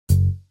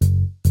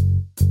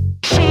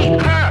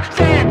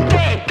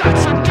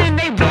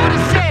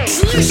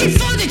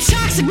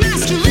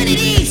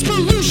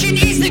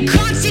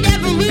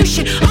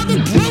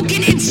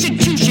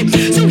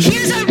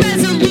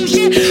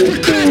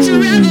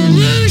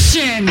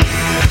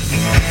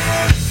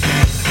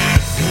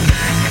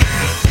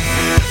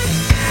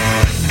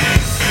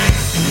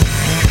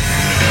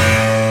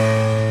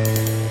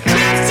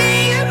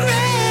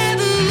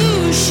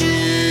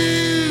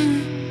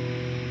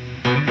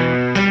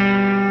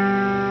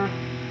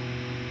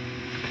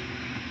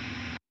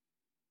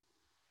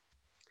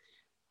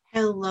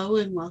Hello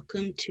and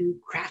welcome to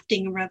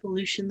Crafting a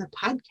Revolution, the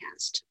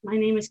podcast. My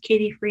name is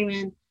Katie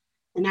Freeman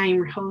and I am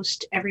your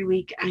host. Every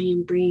week I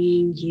am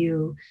bringing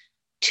you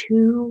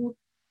 2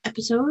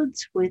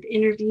 episodes with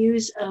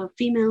interviews of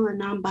female and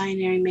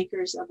non-binary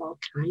makers of all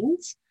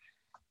kinds.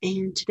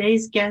 And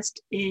today's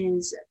guest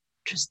is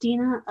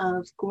Tristina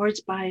of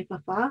Gourds by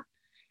Fafa.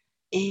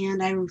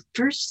 And I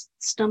first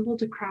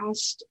stumbled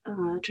across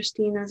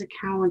Tristina's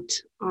account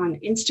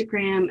on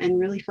Instagram and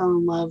really fell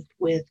in love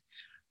with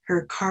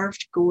her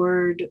carved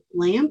gourd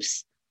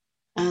lamps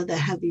that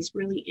have these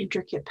really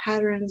intricate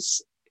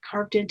patterns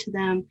carved into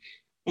them.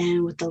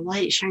 And with the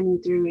light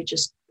shining through, it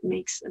just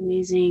makes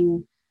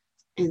amazing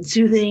and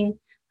soothing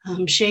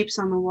shapes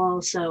on the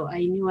wall. So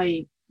I knew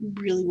I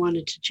really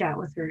wanted to chat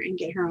with her and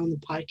get her on the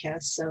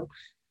podcast.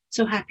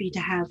 So happy to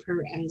have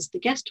her as the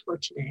guest for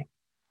today.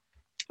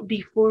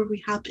 Before we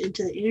hop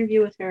into the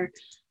interview with her,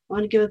 I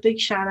want to give a big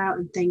shout out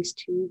and thanks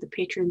to the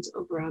patrons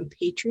over on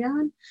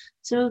Patreon.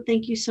 So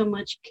thank you so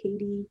much,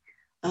 Katie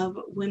of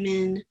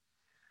Women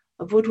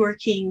of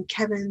Woodworking,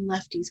 Kevin,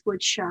 Lefty's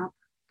Woodshop,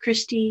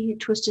 Christy,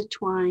 Twisted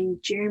Twine,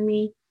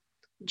 Jeremy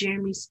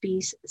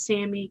Speece,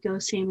 Sammy, Go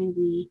Sammy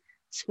Lee,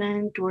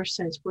 Sven,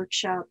 Dorset's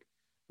Workshop,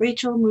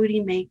 Rachel, Moody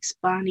Makes,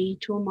 Bonnie,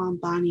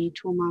 Toolmom Bonnie,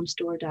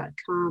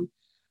 toolmomstore.com,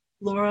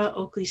 Laura,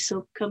 Oakley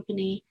Soap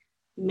Company,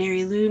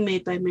 Mary Lou,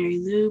 Made by Mary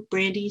Lou,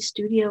 Brandy,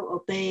 Studio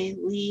Obey,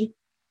 Lee,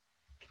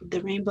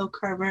 The Rainbow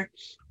Carver,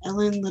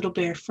 Ellen, Little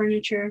Bear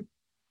Furniture,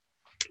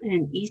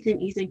 and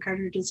Ethan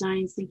Carter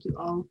Designs. Thank you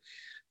all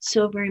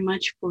so very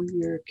much for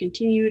your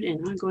continued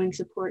and ongoing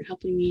support,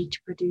 helping me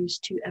to produce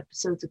 2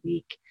 episodes a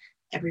week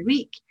every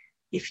week.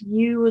 If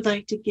you would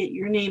like to get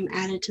your name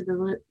added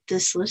to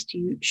this list,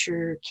 you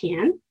sure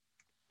can.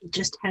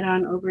 Just head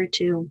on over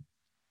to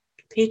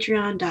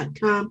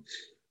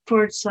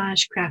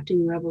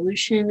patreon.com/crafting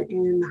revolution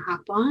and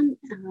hop on,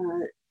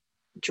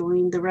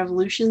 join the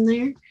revolution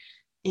there,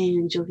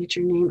 and you'll get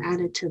your name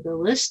added to the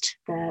list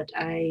that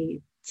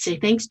I say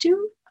thanks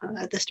to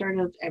at the start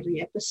of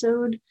every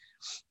episode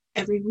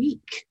every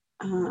week.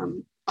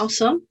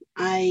 Also,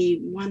 I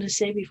want to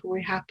say before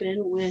we hop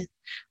in with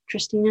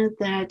Tristina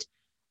that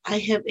I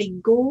have a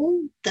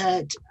goal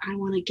that I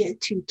want to get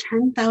to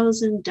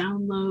 10,000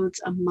 downloads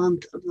a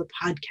month of the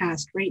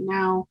podcast. Right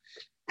now,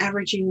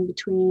 averaging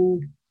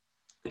between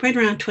right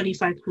around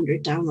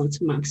 2,500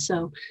 downloads a month.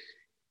 So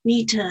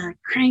need to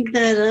crank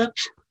that up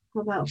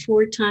about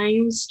 4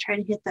 times, try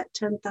to hit that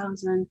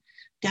 10,000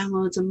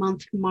 downloads a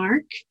month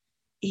mark.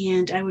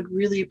 And I would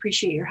really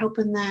appreciate your help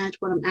in that.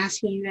 What I'm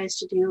asking you guys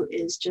to do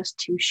is just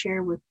to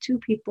share with 2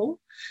 people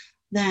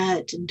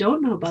that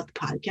don't know about the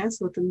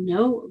podcast. Let them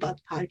know about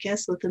the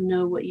podcast. Let them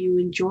know what you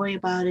enjoy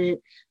about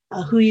it,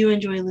 who you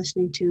enjoy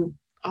listening to,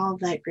 all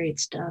of that great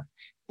stuff.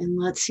 And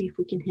let's see if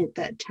we can hit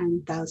that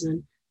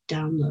 10,000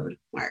 download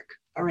mark.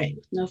 All right,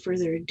 with no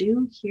further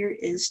ado, here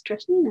is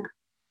Tristina.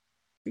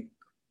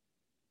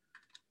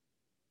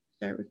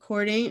 Start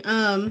recording.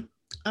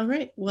 All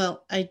right.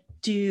 Well, I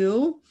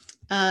do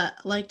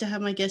like to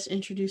have my guests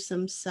introduce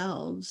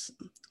themselves.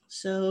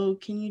 So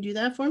can you do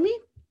that for me?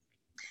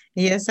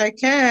 Yes, I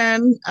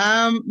can.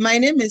 My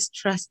name is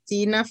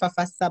Tristina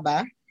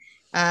Fafasaba.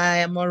 I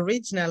am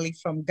originally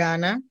from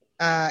Ghana,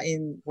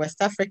 in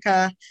West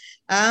Africa.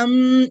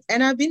 And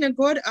I've been a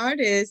gourd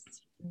artist.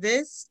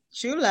 This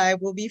July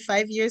will be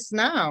 5 years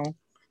now.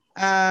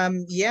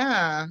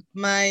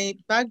 My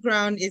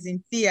background is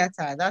in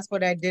theater. That's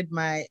what I did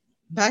my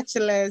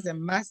bachelor's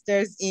and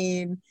master's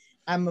in.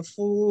 I'm a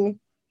full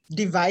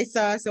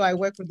devicer, so I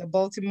work with the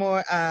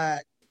Baltimore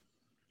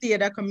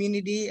theater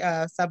community,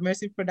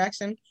 submersive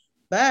production.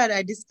 But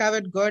I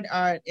discovered gourd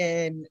art,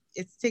 and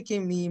it's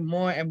taking me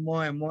more and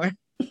more and more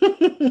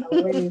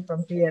away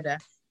from theater.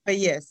 But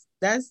yes,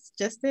 that's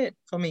just it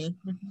for me.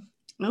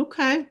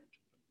 Okay.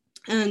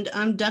 And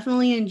I'm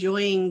definitely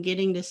enjoying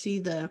getting to see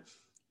the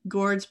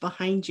gourds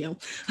behind you.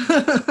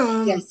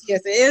 Yes,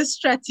 it is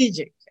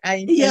strategic.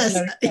 Yes.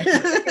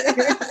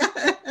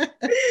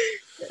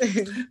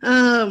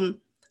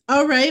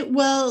 All right.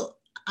 Well,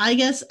 I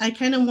guess I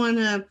kind of want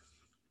to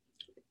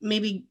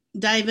maybe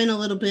dive in a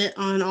little bit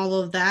on all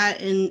of that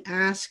and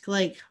ask,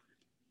 like,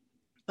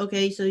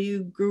 okay, so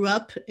you grew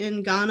up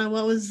in Ghana.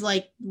 What was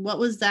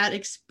that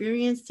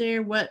experience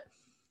there? What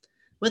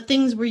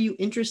things were you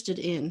interested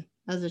in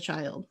as a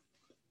child?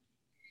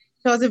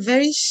 So I was a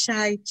very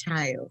shy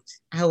child.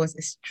 I was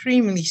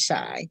extremely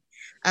shy.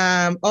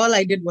 All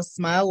I did was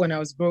smile when I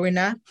was growing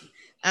up.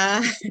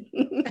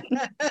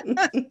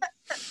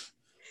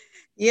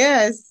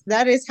 Yes,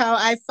 that is how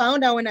I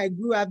found out when I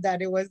grew up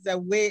that it was they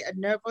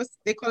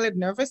call it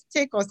nervous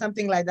tick or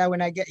something like that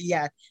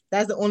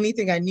that's the only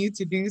thing I knew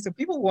to do. So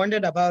people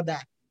wondered about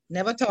that.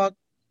 Never talk,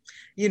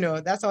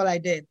 that's all I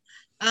did.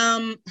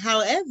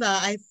 However,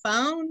 I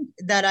found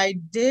that I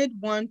did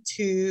want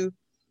to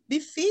be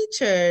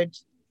featured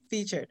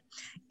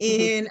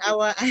in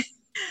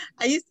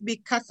I used to be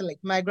Catholic.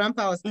 My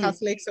grandpa was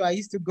Catholic, so I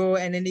used to go,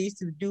 and then they used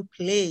to do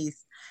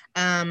plays.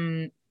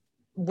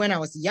 When I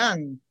was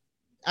young,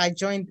 I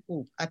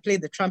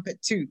played the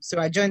trumpet too. So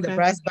I joined the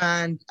brass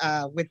band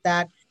with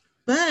that.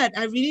 But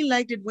I really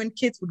liked it when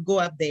kids would go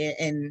up there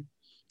and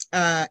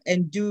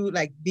do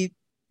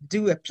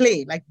a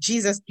play, like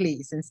Jesus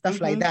plays and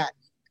stuff like that.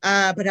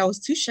 But I was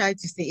too shy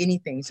to say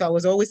anything. So I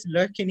was always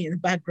lurking in the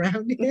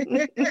background.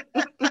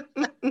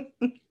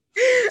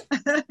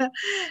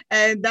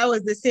 And that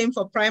was the same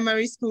for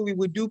primary school. We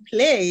would do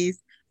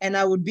plays and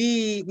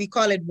we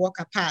call it walk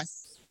a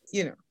pass,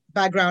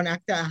 background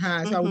actor.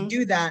 So I would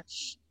do that.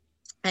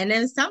 And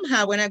then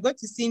somehow when I got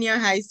to senior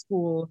high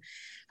school,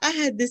 I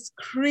had this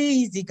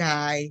crazy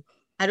guy.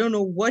 I don't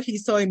know what he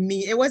saw in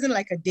me. It wasn't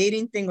like a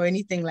dating thing or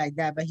anything like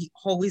that, but he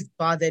always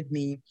bothered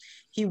me.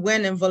 He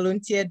went and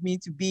volunteered me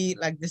to be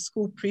like the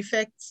school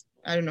prefect.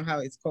 I don't know how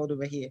it's called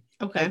over here.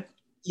 Okay. Like,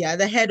 yeah,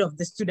 the head of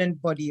the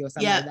student body or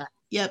something like that.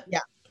 Yep.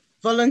 Yeah.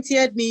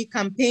 Volunteered me,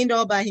 campaigned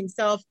all by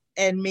himself,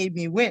 and made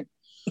me win.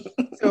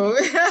 So,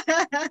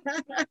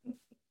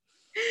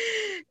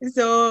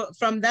 so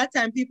from that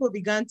time, people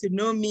began to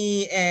know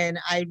me, and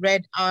I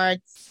read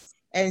arts.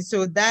 And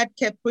so that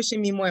kept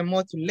pushing me more and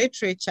more to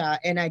literature.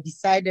 And I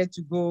decided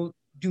to go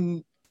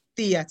do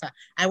theater.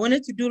 I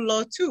wanted to do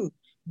law too.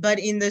 But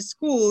in the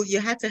school, you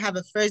had to have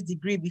a first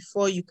degree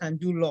before you can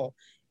do law.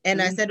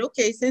 And I said,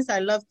 okay, since I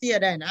love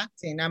theater and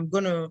acting, and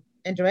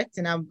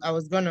directing, I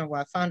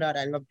found out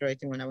I loved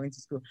directing when I went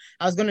to school.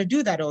 I was going to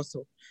do that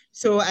also.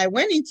 So I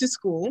went into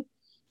school,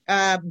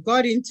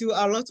 got into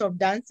a lot of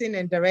dancing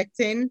and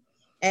directing.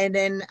 And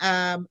then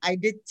I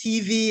did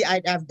TV.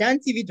 I've done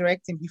TV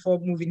directing before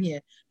moving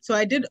here. So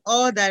I did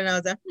all that. And I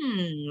was like,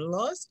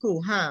 law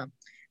school, huh?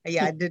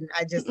 Yeah, I didn't.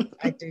 I did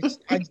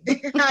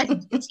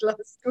law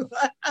school.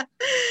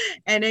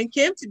 And then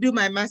came to do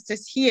my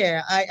master's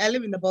here. I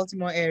live in the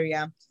Baltimore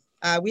area.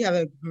 We have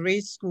a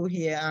great school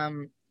here,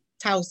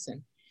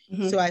 Towson.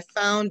 So I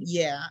found,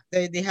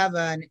 they have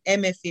an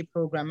MFA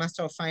program,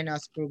 Master of Fine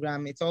Arts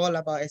program. It's all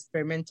about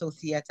experimental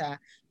theater,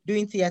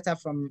 doing theater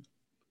from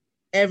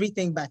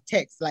everything but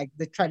text, like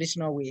the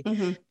traditional way.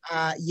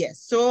 Yes.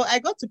 So I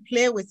got to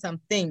play with some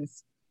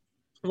things.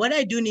 What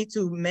I do need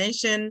to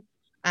mention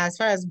as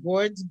far as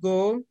boards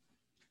go,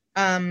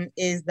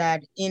 is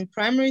that in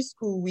primary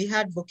school, we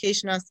had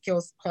vocational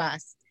skills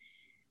class.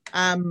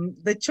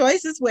 The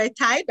choices were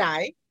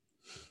tie-dye,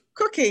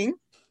 cooking,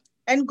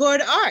 and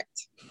gourd art.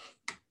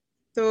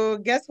 So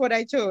guess what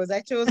I chose?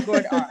 I chose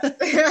gourd art.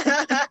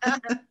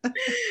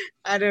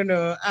 I don't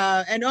know.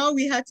 And all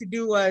we had to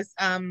do was,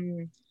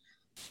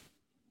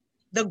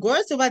 the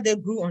gourds over there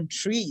grew on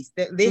trees.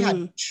 They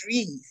had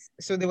trees.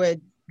 So there were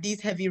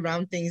these heavy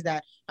round things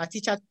that our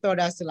teacher taught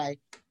us to like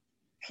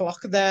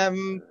pluck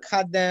them,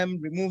 cut them,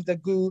 remove the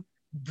goo,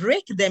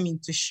 break them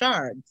into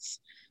shards,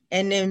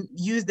 and then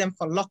use them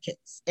for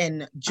lockets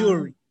and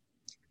jewelry.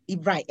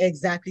 Right,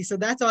 exactly. So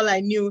that's all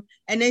I knew.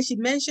 And then she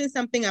mentioned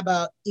something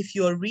about if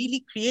you're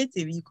really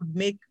creative, you could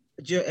make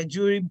a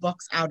jewelry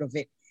box out of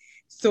it.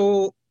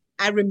 So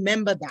I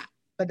remember that.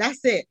 But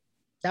that's it.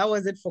 That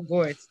was it for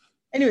gourds.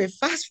 Anyway,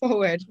 fast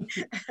forward.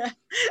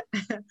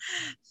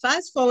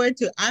 Fast forward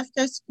to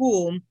after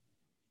school.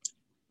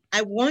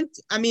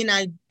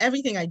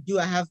 Everything I do,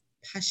 I have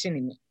passion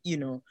in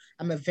it.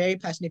 I'm a very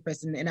passionate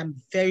person and I'm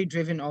very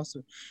driven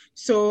also.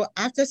 So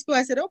after school,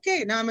 I said,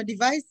 okay, now I'm a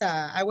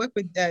devicer. I work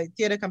with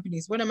theater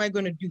companies. What am I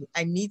going to do?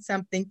 I need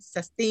something to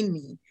sustain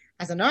me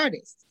as an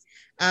artist.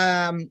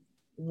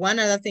 One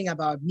other thing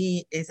about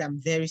me is I'm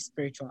very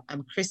spiritual.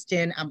 I'm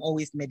Christian. I'm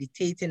always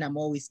meditating. I'm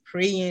always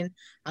praying.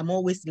 I'm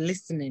always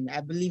listening. I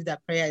believe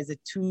that prayer is a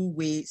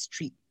two-way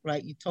street,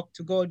 right? You talk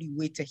to God, you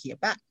wait to hear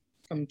back.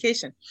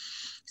 Communication.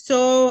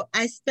 So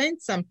I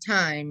spent some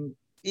time,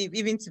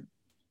 even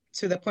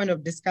to the point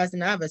of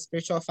discussing. I have a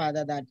spiritual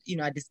father that,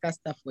 I discuss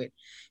stuff with.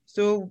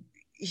 So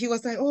he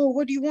was like, oh,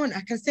 what do you want?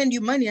 I can send you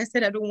money. I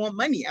said, I don't want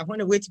money. I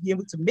want a way to be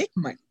able to make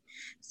money.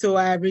 So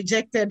I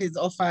rejected his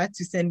offer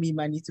to send me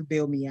money to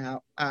bail me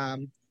out. I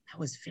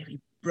was very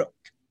broke.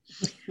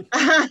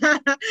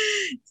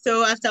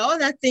 So after all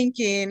that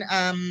thinking,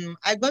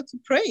 I got to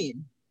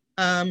praying,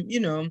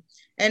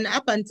 and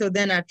up until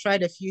then, I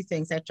tried a few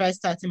things. I tried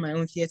starting my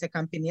own theater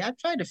company. I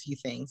tried a few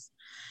things.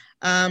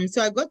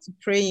 So I got to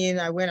praying.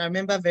 I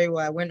remember very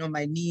well, I went on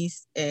my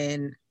knees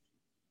and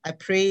I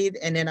prayed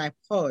and then I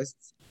paused.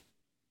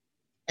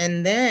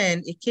 And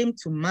then it came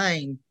to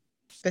mind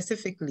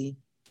specifically,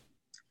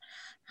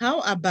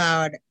 how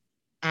about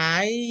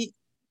I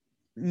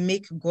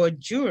make gold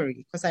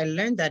jewelry? Because I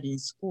learned that in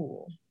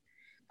school.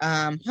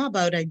 How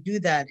about I do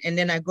that? And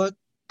then I got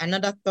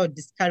another thought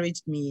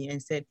discouraged me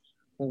and said,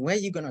 well, where are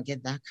you going to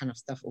get that kind of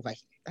stuff over here?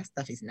 That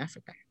stuff is in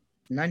Africa,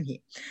 none here.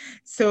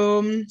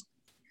 So,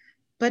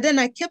 but then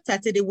I kept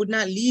at it. It would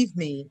not leave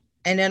me.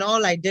 And then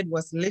all I did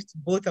was lift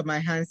both of my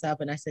hands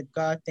up and I said,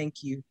 God,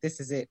 thank you. This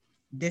is it.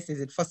 This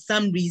is it. For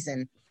some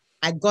reason,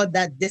 I got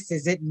that this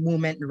is it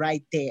moment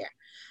right there.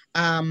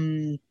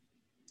 And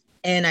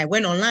I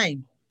went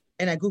online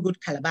and I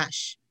Googled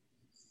calabash.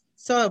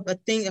 So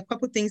a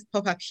couple things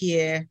pop up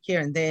here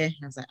and there. And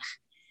I was like,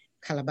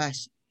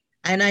 calabash.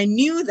 And I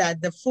knew that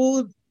a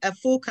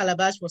full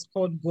calabash was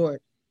called gourd.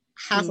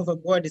 Half of a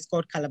gourd is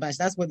called calabash.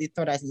 That's what they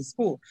taught us in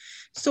school.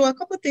 So a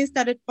couple things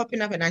started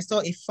popping up and I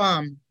saw a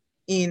farm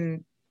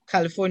in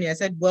California. I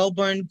said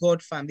Wellborn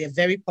Gourd Farm. They're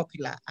very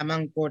popular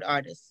among gourd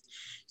artists.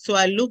 So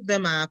I looked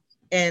them up,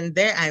 and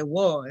there I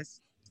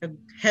was, a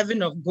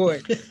heaven of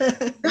gourd.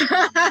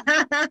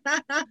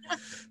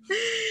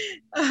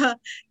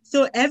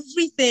 So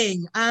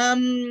everything,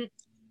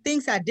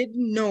 things I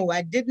didn't know.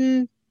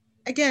 Again,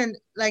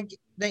 like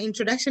the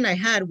introduction I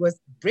had was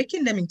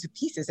breaking them into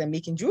pieces and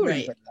making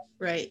jewelry.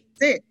 Right.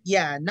 That's it.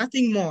 Yeah,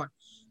 nothing more.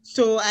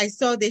 So I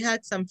saw they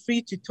had some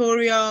free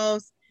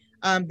tutorials.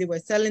 They were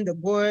selling the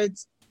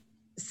gourds,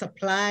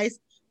 supplies.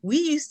 We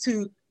used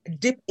to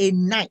dip a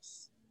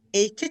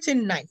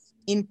kitchen knife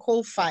in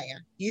coal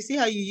fire. You see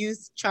how you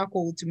use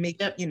charcoal to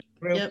make,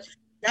 grill? Yep.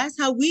 That's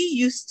how we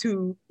used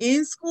to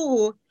in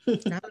school.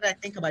 Now that I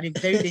think about it,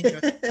 very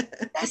dangerous.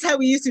 That's how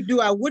we used to do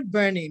our wood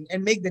burning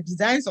and make the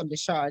designs on the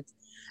shards.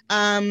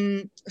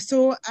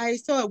 So I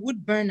saw a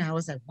wood burner. I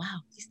was like,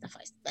 wow, this stuff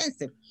is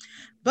expensive.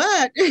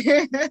 But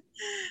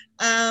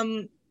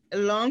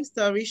long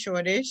story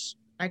shortish,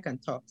 I can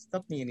talk.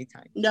 Stop me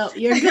anytime. No,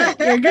 you're good.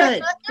 You're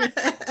good.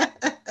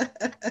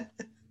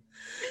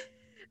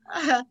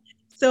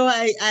 So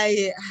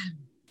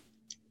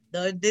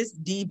this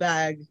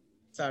D-bag,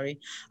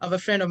 of a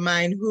friend of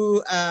mine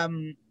who I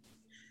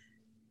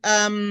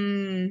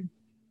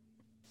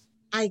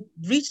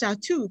reached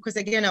out to, because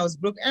again I was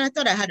broke and I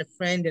thought I had a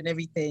friend and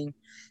everything,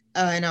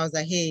 and I was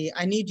like, hey,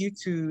 I need you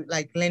to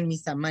like lend me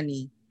some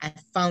money. I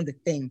found the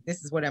thing.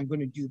 This is what I'm going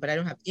to do, but I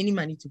don't have any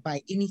money to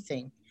buy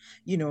anything.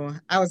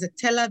 I was a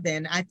teller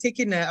then. I'd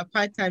taken a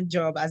part-time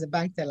job as a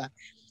bank teller,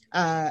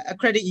 a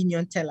credit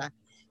union teller,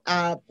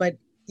 but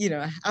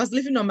I was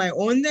living on my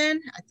own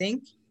then, I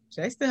think.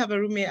 Should I still have a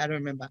roommate? I don't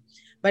remember.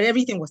 But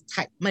everything was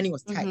tight. Money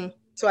was tight. Mm-hmm.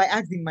 So I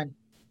asked him money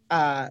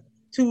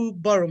to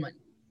borrow money,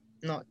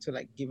 not to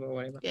like give or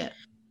whatever. Yeah.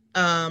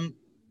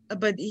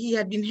 But he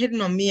had been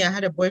hitting on me. I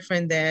had a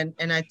boyfriend then,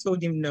 and I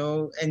told him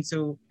no. And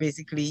so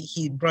basically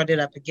he brought it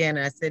up again,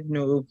 and I said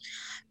no.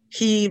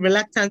 He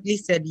reluctantly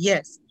said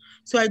yes.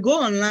 So I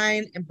go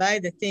online and buy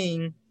the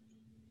thing,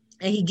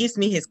 and he gives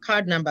me his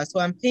card number. So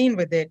I'm paying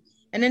with it.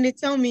 And then they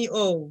tell me,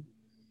 oh,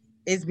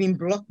 it's been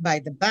blocked by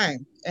the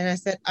bank. And I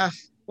said,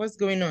 what's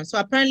going on? So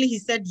apparently he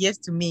said yes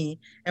to me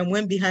and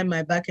went behind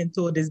my back and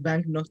told his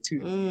bank not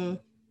to. Mm.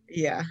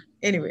 Yeah.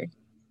 Anyway,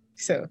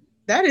 so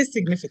that is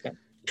significant.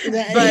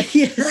 But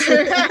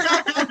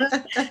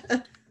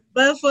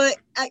but for,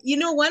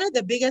 one of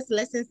the biggest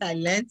lessons I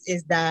learned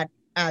is that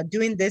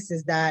doing this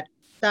is that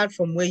start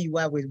from where you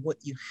are with what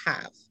you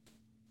have.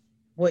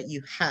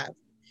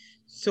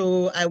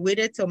 So I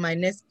waited till my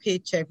next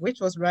paycheck, which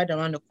was right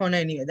around the corner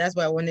anyway. That's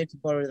why I wanted to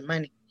borrow the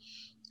money.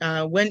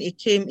 When it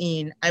came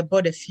in, I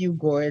bought a few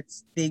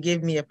gourds. They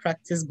gave me a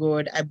practice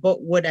gourd. I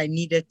bought what I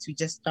needed to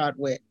just start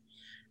with.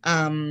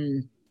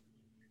 And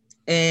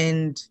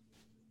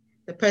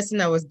the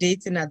person I was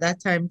dating at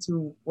that time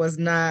too was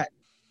not,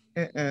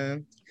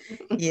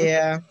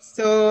 yeah.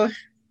 So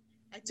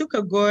I took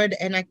a gourd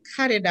and I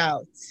cut it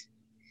out.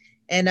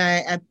 And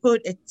I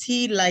put a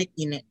tea light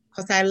in it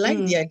because I like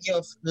the idea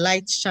of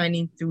light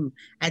shining through.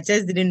 I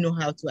just didn't know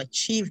how to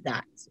achieve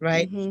that,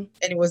 right? Mm-hmm.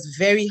 And it was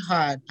very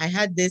hard. I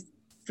had this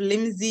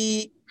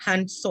flimsy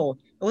hand saw.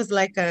 It was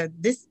like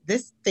this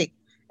thick,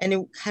 and it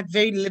had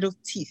very little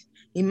teeth.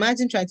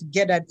 Imagine trying to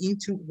get that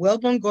into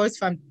Wellborn Gourds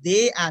Farm.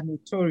 They are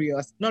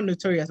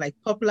like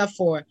popular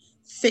for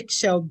thick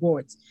shell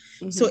gourds.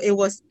 Mm-hmm. So it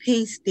was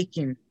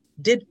painstaking.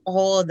 Did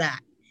all that,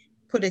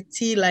 put a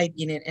tea light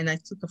in it, and I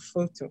took a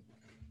photo.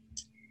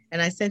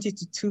 And I sent it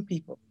to two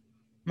people,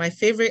 my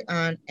favorite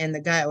aunt and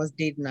the guy I was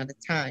dating at the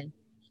time.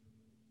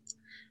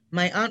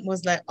 My aunt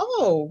was like,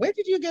 oh, where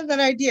did you get that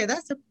idea?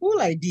 That's a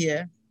cool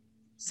idea.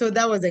 So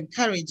that was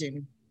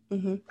encouraging.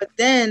 Mm-hmm. But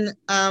then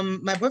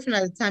my boyfriend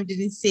at the time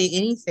didn't say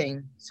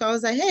anything. So I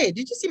was like, hey,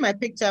 did you see my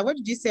picture? What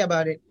did you say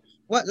about it?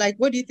 What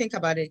do you think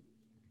about it?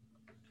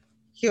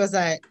 He was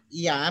like,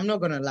 yeah, I'm not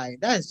going to lie.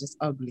 That is just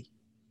ugly.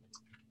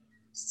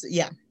 So,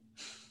 yeah.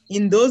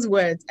 In those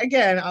words,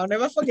 again, I'll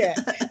never forget.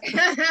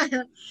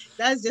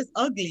 That's just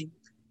ugly.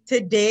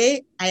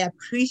 Today, I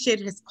appreciate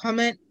his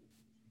comment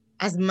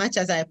as much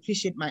as I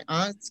appreciate my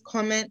aunt's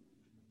comment,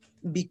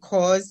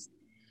 because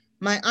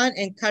my aunt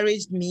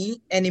encouraged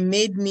me and it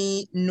made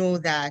me know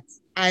that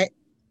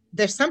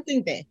there's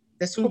something there.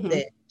 There's hope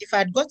there. If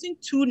I'd gotten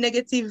 2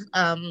 negative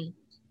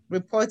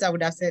reports, I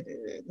would have said,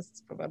 this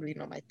is probably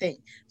not my thing.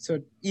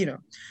 So,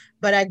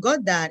 but I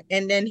got that.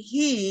 And then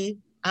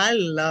I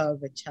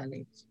love a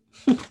challenge.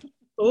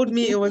 Told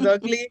me it was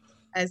ugly.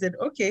 I said,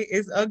 okay,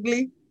 it's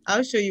ugly.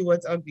 I'll show you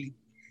what's ugly.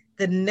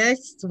 The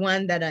next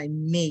one that I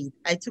made,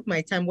 I took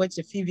my time, watched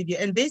a few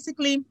videos, and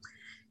basically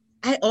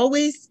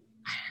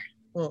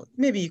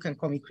maybe you can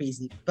call me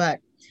crazy, but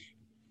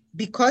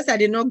because I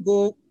did not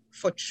go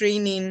for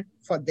training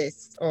for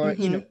this or,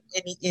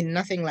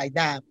 nothing like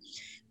that,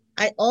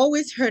 I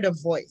always heard a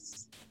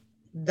voice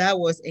that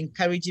was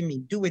encouraging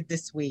me, do it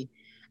this way.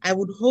 I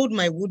would hold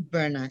my wood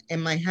burner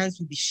and my hands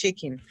would be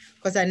shaking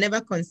because I never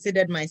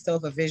considered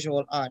myself a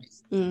visual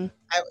artist.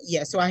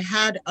 So I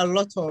had a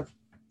lot of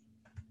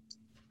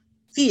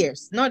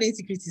fears, not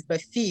insecurities,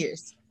 but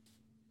fears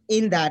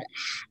in that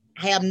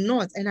I am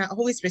not. And I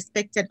always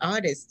respected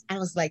artists. I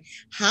was like,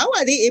 how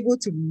are they able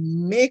to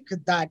make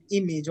that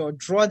image or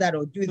draw that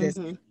or do this?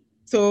 Mm-hmm.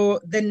 So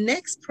the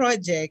next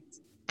project,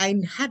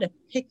 I had a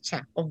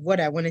picture of what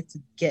I wanted to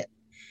get.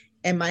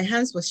 And my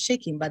hands was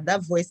shaking, but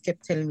that voice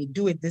kept telling me,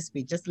 do it this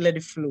way, just let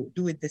it flow,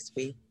 do it this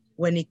way.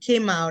 When it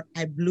came out,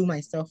 I blew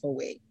myself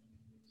away.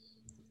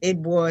 It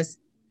was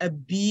a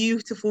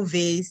beautiful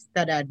vase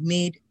that I'd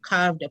made,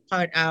 carved a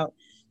part out.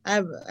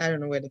 I don't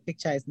know where the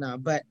picture is now,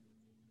 but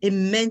it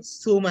meant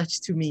so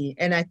much to me.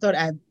 And I thought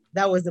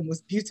that was the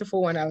most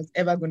beautiful one I was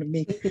ever going to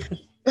make.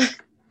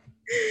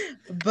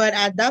 But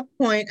at that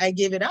point, I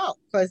gave it out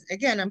because,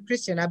 again, I'm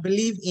Christian. I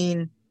believe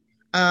in,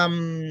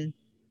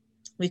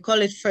 we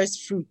call it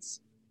first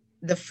fruits.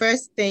 The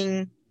first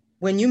thing,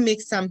 when you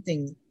make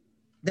something,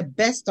 the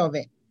best of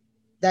it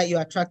that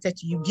you're attracted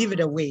to, you give it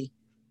away.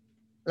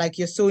 Like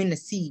you're sowing a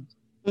seed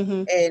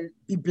and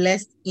be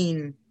blessed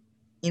in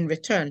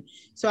return.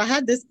 So I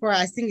had this choir,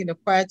 I sing in the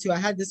choir too. I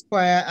had this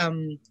choir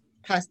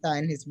pastor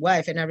and his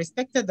wife, and I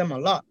respected them a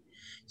lot.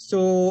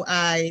 So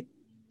I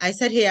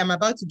said, hey, I'm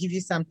about to give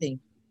you something.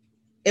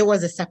 It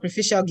was a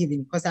sacrificial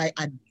giving because I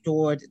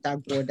adored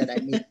that gourd that I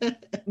made.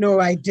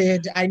 No, I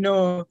did. I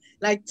know.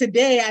 Like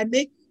today, I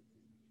make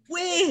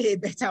way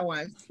better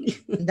ones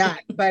than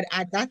that. But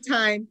at that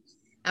time,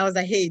 I was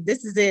like, hey,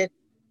 this is it.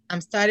 I'm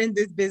starting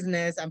this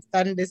business. I'm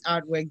starting this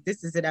artwork.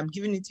 This is it. I'm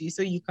giving it to you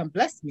so you can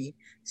bless me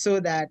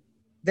so that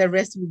the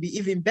rest will be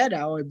even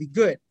better or be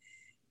good.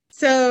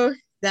 So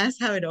that's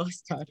how it all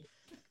started.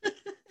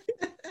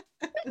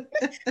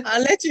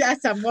 I'll let you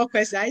ask some more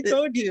questions. I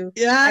told you,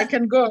 yeah, I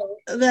can go.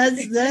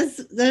 That's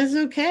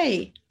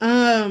okay.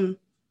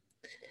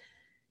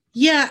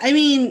 Yeah, I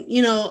mean,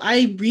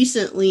 I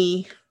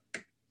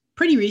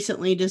pretty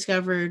recently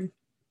discovered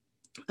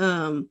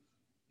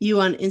you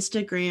on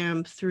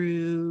Instagram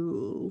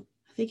through,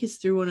 I think it's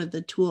through one of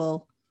the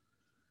tools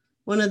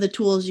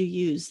you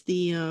use,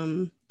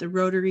 the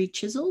rotary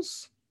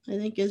chisels, I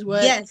think is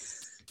what.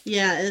 Yes.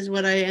 Yeah, is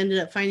what I ended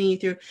up finding you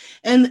through.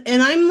 And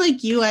I'm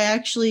like you, I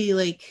actually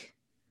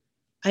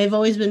I've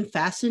always been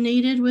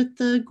fascinated with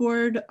the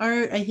gourd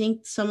art. I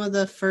think some of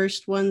the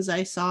first ones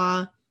I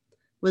saw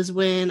was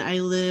when I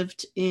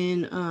lived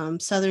in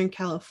Southern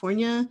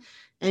California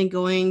and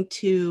going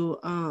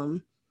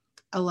to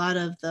a lot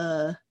of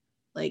the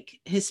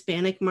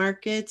Hispanic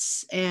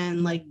markets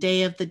and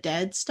Day of the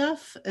Dead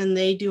stuff. And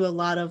they do a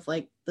lot of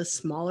the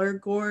smaller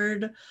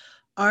gourd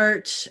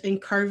art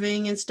and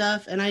carving and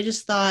stuff. And I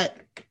just thought,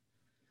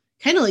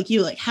 kind of like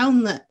you,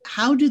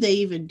 how do they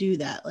even do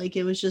that?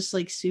 It was just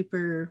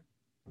super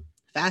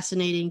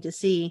fascinating to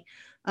see.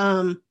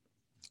 And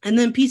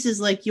then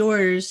pieces like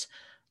yours,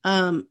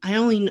 I've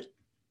only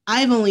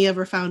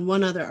ever found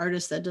one other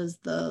artist that does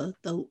the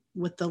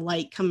with the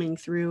light coming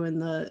through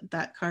and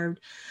that carved.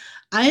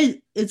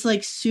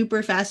 It's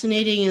super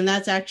fascinating, and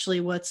that's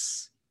actually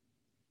what's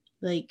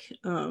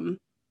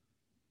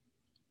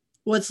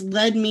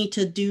led me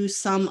to do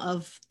some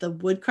of the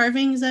wood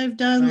carvings I've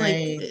done,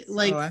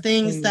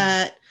 things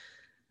that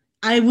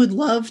I would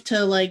love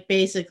to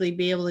basically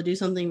be able to do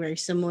something very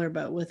similar,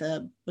 but with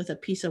a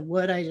piece of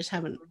wood. I just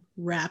haven't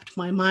wrapped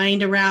my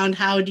mind around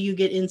how do you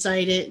get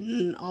inside it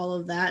and all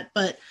of that.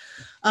 But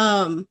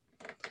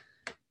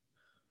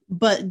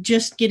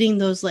just getting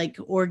those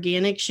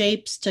organic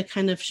shapes to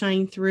kind of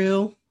shine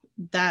through,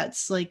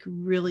 that's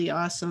really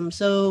awesome.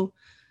 So,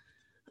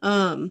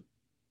 I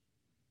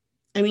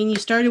mean, you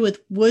started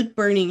with wood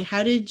burning.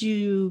 How'd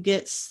you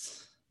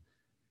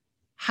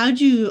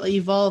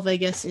evolve, I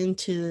guess,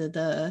 into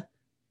the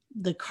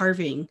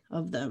carving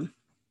of them?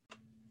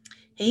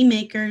 Hey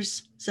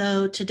makers.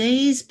 So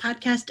today's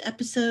podcast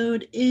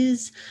episode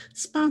is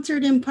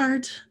sponsored in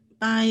part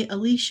by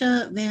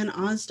Alicia Van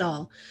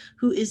Osdal,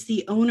 who is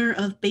the owner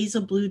of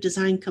Basil Blue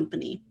Design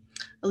Company.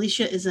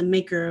 Alicia is a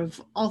maker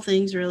of all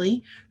things,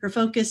 really. Her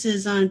focus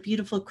is on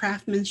beautiful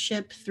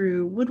craftsmanship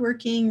through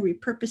woodworking,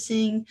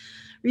 repurposing,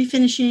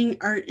 refinishing,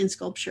 art, and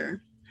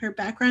sculpture. Her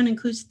background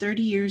includes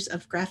 30 years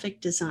of graphic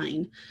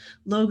design,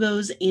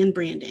 logos, and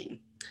branding.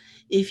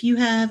 If you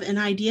have an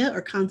idea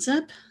or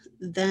concept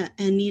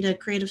and need a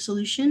creative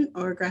solution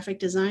or graphic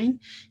design,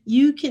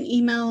 you can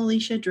email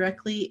Alicia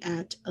directly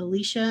at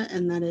Alicia,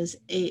 and that is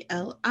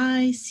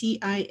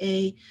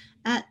ALICIA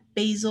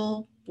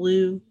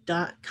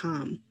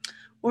 @basilblue.com.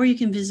 Or you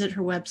can visit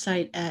her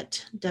website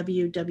at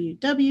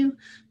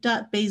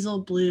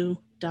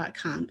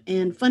www.basilblue.com.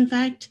 And fun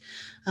fact,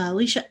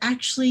 Alicia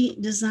actually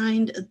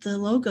designed the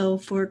logo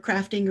for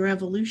Crafting a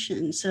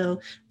Revolution. So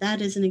that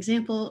is an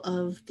example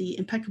of the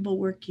impeccable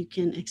work you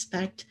can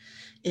expect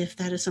if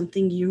that is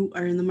something you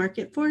are in the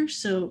market for.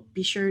 So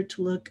be sure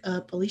to look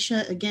up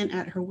Alicia again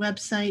at her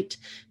website,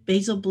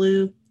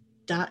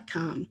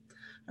 basilblue.com.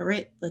 All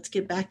right, let's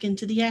get back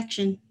into the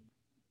action.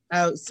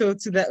 So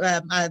to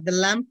the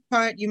lamp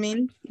part, you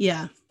mean?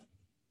 Yeah.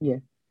 Yeah.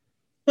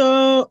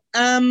 So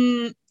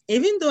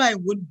even though I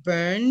wood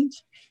burned,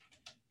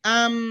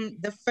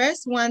 the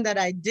first one that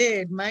I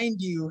did,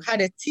 mind you, had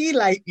a tea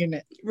light in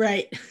it.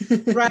 Right.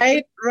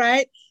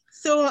 Right.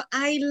 So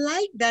I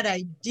like that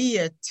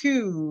idea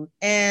too.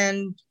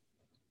 And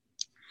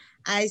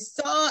I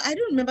saw, I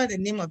don't remember the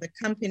name of the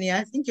company.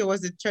 I think it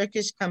was a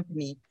Turkish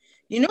company.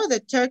 You know, the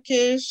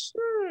Turkish,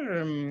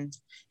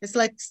 it's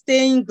like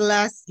stained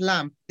glass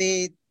lamp.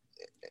 Yeah.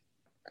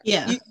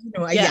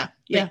 Yeah.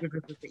 Yeah.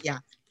 Yeah.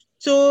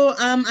 So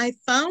I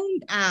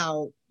found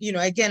out,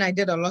 again, I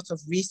did a lot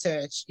of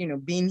research,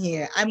 being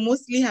here. I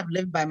mostly have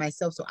lived by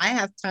myself, so I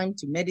have time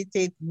to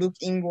meditate, look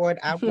inward,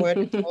 outward,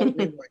 it's all the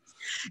way it works.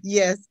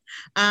 Yes.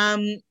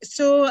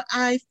 So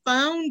I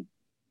found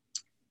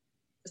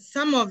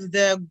some of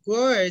the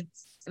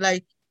gourds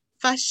like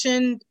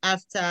fashioned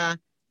after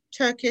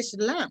Turkish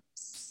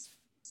lamps,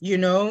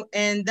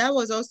 and that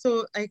was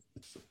also like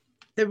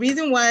the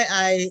reason why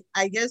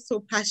I get so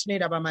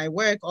passionate about my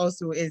work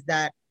also is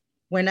that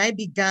when I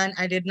began,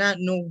 I did not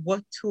know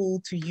what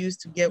tool to use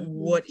to get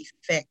what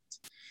effect.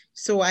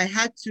 So I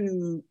had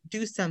to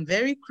do some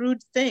very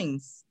crude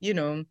things,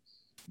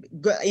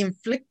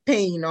 inflict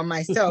pain on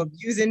myself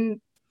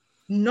using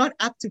not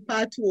up to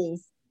par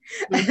tools.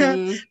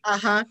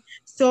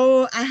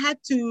 So I had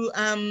to,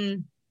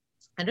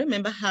 I don't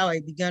remember how I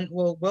began.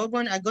 Well,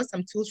 Wellborn, I got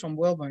some tools from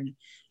Wellborn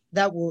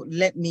that will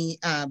let me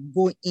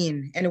go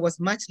in. And it was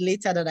much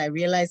later that I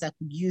realized I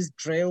could use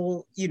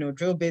drill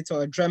bits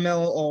or a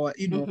Dremel or,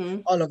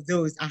 all of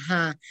those.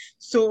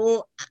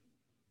 So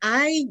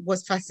I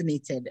was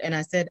fascinated and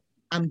I said,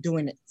 I'm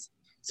doing it.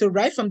 So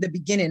right from the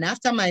beginning,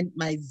 after my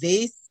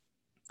vase,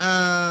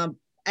 I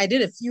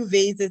did a few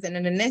vases. And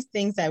then the next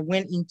things I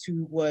went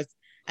into was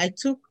I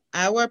took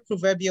our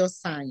proverbial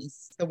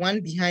signs, the one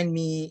behind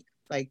me,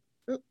 like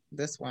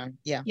this one.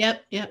 Yeah.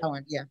 Yep. That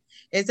one. Yeah.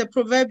 It's a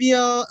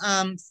proverbial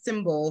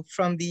symbol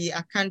from the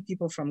Akan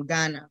people from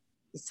Ghana,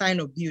 the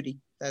sign of beauty.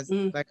 That's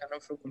like an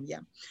African. Yeah.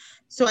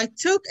 So I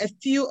took a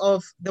few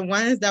of the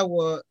ones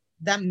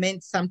that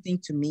meant something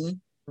to me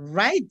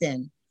right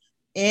then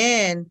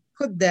and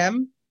drew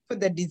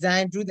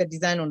the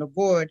design on the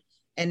board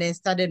and then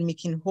started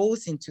making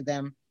holes into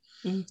them.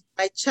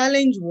 My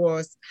challenge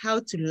was how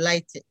to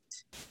light it,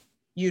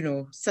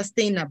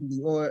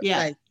 sustainably or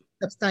like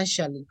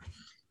substantially.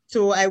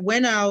 So I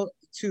went out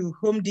to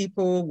Home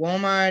Depot,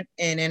 Walmart,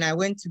 and then I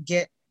went to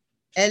get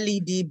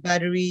LED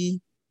battery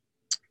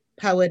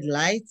powered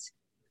lights,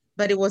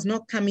 but it was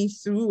not coming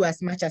through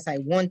as much as I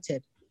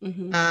wanted.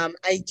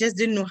 I just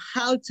didn't know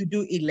how to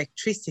do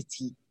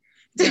electricity.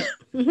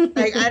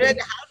 Like how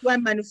do I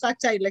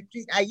manufacture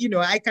electricity?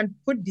 I can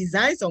put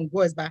designs on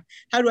goals, but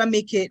how do I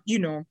make it,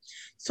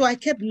 So I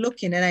kept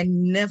looking and I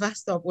never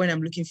stop when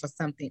I'm looking for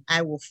something.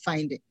 I will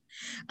find it.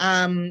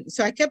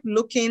 So I kept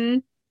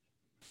looking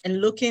and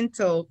looking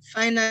till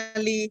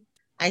finally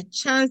I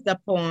chanced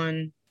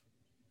upon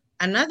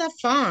another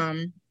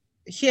farm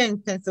here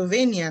in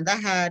Pennsylvania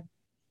that had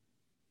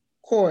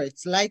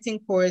cords, lighting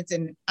cords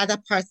and other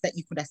parts that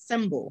you could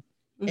assemble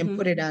and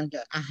put it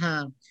under.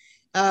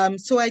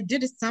 So I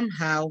did it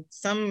somehow.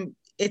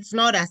 It's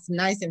not as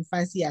nice and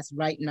fancy as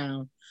right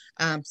now.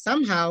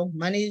 Somehow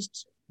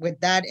managed with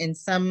that and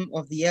some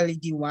of the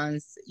LED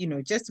ones,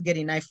 just to get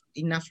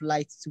enough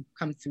light to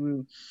come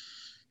through.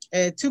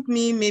 It took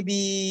me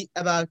maybe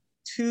about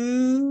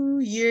 2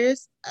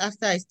 years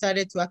after I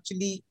started to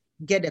actually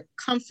get a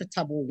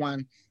comfortable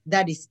one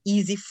that is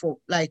easy for,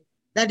 like,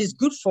 that is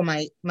good for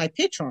my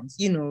patrons,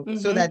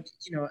 so that,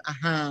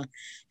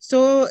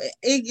 So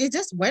it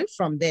just went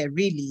from there,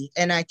 really.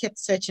 And I kept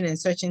searching and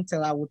searching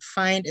till I would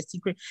find a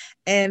secret.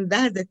 And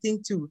that's the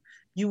thing too.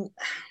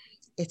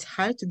 It's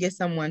hard to get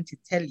someone to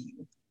tell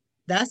you.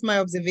 That's my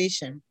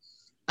observation.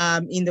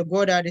 In the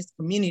God artist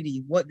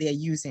community, what they're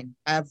using.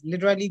 I've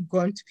literally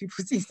gone to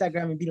people's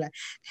Instagram and be like,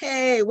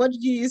 hey, what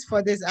did you use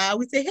for this? I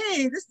would say,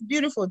 hey, this is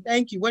beautiful.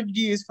 Thank you. What did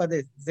you use for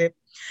this? Zip,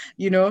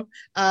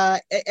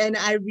 and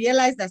I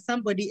realized that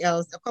somebody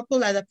else, a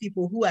couple other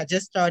people who are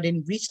just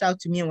starting, reached out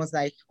to me and was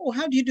like, oh,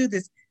 how do you do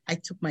this? I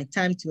took my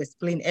time to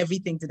explain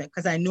everything to them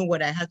because I know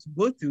what I had to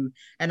go through.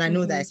 And I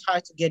know that it's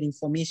hard to get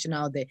information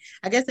out there.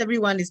 I guess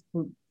everyone is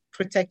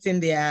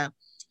protecting their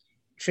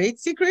trade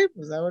secret.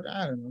 Was that what?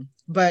 I don't know.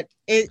 But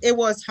it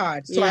was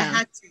hard. So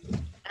I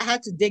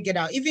had to dig it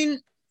out. Even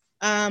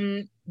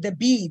the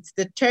beads,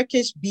 the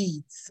Turkish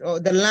beads, or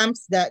the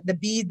lamps, the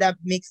bead that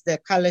makes the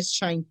colors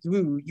shine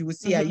through. You will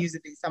see I use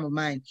it in some of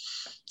mine.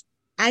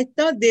 I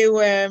thought they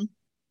were,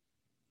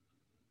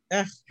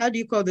 how do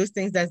you call those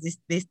things that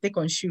they stick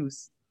on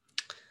shoes?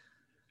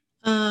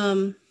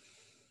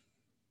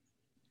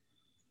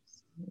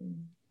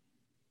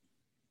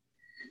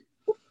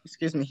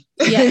 Excuse me.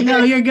 Yeah,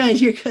 no, you're good.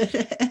 You're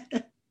good.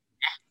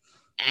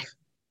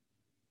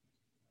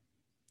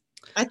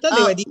 I thought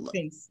they were these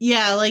things.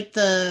 Yeah, like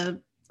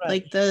the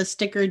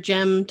sticker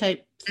gem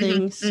type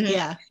things.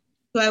 Yeah.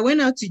 So I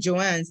went out to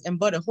Joann's and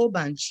bought a whole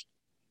bunch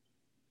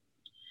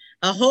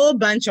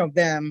of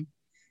them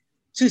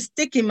to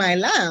stick in my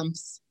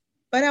lamps,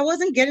 but I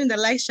wasn't getting the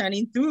light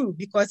shining through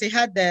because it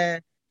had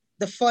the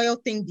foil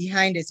thing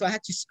behind it. So I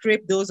had to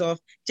scrape those off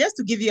just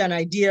to give you an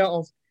idea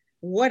of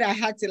what I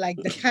had to, like,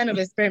 the kind of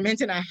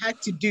experimenting I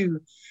had to do.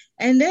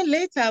 And then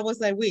later I was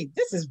like, wait,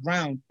 this is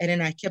round. And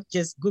then I kept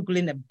just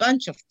Googling a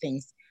bunch of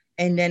things.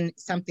 And then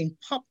something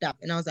popped up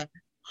and I was like,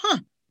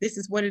 this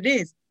is what it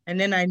is. And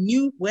then I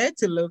knew where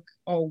to look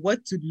or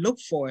what to look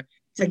for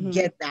to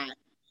get that.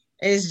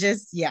 It's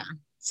just, yeah.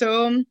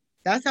 So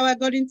that's how I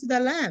got into the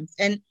lamps.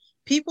 And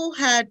people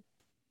that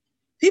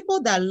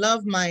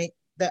love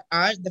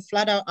the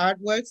flat out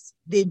artworks,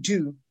 they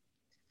do.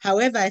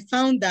 However, I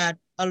found that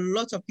a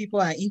lot of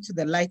people are into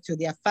the light too.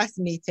 They are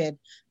fascinated.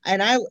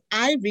 And I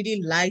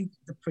really like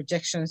the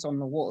projections on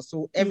the wall.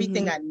 So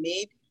everything I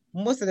made,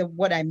 most of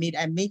what I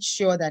made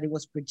sure that it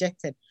was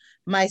projected.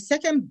 My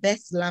second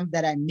best lamp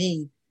that I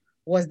made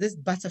was this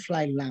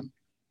butterfly lamp.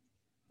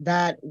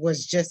 That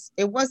was just,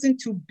 it wasn't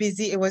too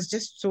busy. It was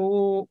just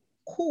so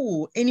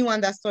cool.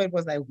 Anyone that saw it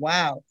was like,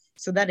 wow.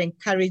 So that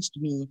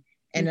encouraged me.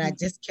 And I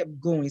just kept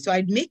going. So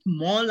I'd make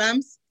more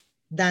lamps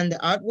than the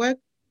artwork.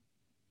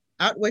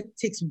 Artwork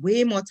takes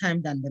way more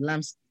time than the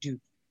lamps do.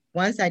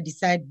 Once I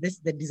decide this is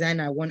the design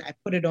I want, I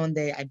put it on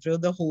there, I drill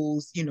the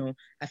holes,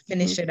 I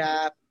finish it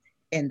up,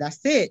 and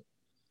that's it.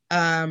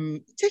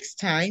 It takes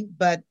time,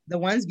 but the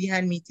ones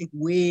behind me take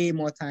way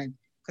more time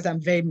because I'm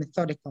very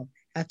methodical.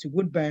 I have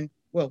to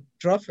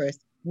draw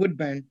first, wood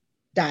burn,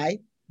 dye,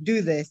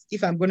 do this.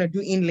 If I'm going to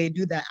do inlay,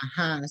 do that.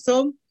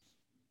 So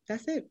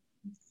that's it.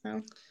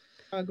 So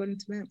I got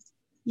into lamps.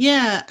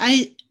 Yeah,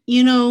 I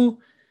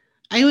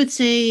would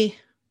say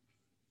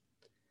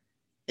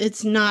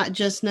it's not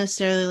just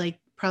necessarily like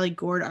probably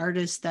gourd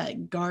artists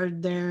that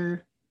guard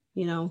their,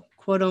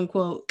 quote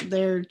unquote,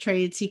 their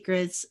trade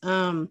secrets.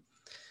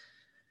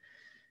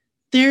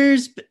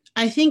 There's,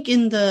 I think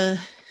in the,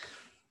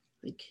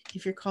 like,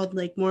 if you're called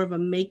like more of a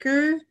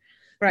maker,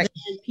 right,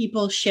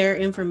 people share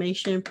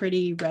information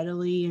pretty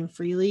readily and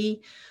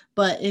freely.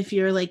 But if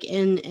you're like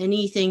in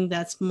anything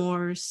that's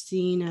more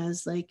seen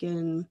as like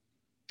an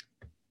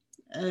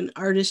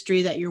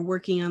artistry that you're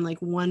working on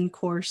like one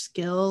core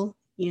skill,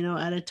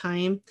 at a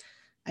time,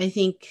 I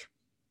think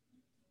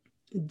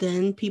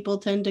then people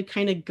tend to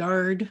kind of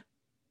guard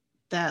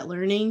that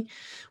learning,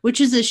 which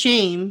is a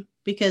shame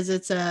because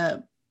it's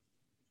a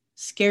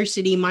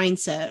scarcity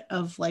mindset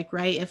of like,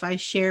 right, if I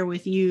share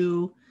with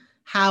you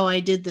how I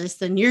did this,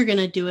 then you're going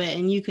to do it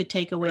and you could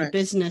take away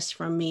business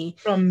from me.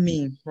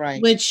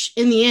 Right. Which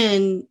in the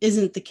end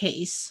isn't the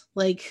case.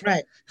 Like,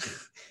 right.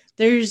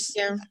 There's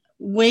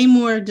way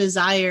more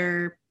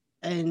desire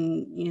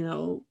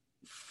and,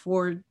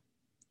 for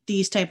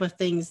these type of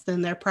things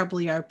than there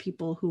probably are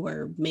people who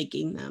are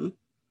making them.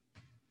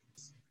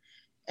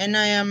 And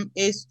I am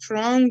a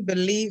strong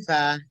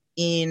believer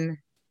in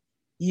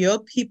your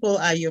people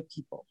are your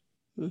people.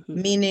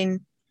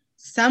 Meaning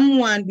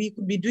we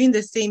could be doing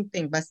the same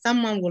thing, but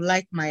someone will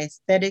like my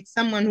aesthetic.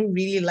 Someone who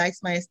really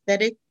likes my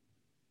aesthetic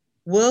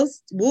will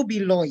be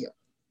loyal.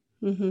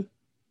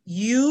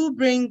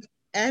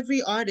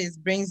 Every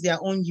artist brings their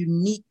own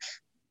unique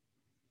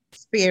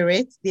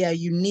spirit, their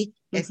unique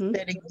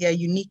aesthetic, their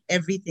unique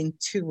everything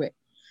to it.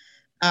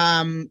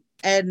 And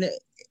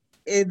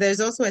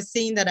there's also a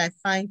saying that I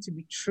find to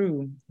be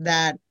true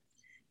that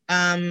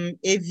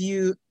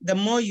the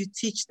more you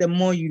teach, the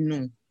more you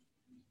know.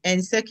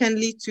 And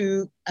secondly,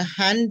 to a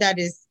hand that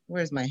is,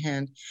 where's my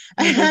hand?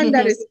 A hand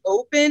that is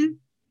open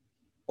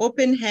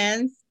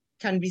hands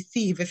can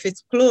receive. If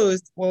it's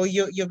closed, well,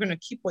 you're going to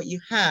keep what you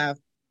have,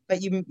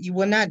 but you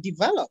will not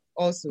develop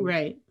also.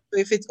 Right. So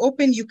if it's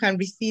open, you can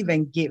receive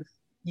and give.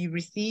 You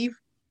receive,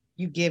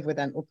 you give with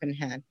an open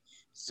hand.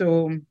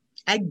 So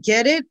I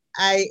get it.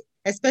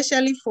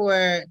 Especially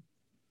for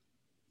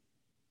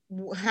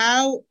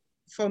how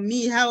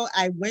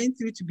I went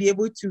through to be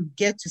able to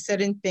get to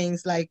certain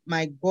things like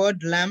my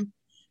gourd lamp.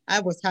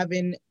 I was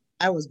going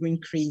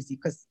crazy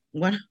because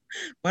one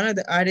of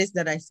the artists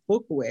that I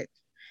spoke with,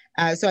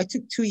 so I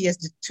took 2 years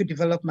to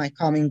develop my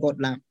calming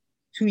gourd lamp,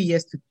 2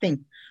 years to think,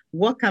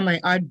 what can my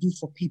art do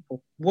for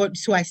people?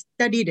 So I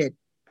studied it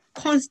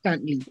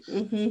constantly.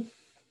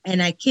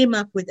 And I came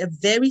up with a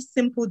very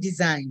simple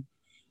design.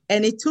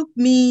 And it took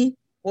me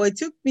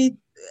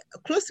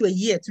close to a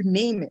year to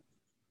name it,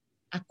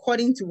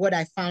 according to what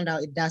I found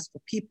out it does for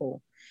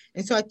people.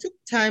 And so I took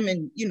time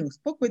and,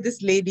 spoke with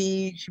this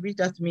lady. She reached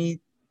out to me,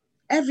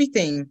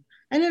 everything.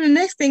 And then the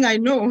next thing I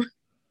know,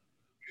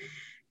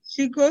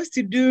 she goes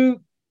to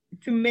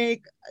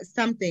make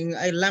something,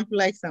 a lamp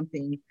like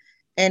something,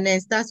 and then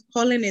starts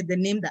calling it the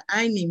name that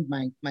I named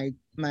my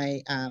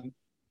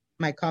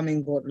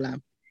calming gourd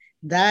lamp.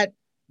 That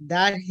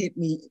hit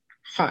me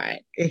hard.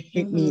 It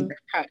hit me in the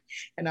heart.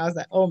 And I was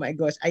like, oh my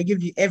gosh, I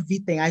give you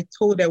everything. I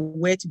told her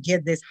where to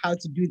get this, how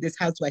to do this,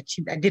 how to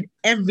achieve. I did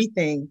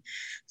everything.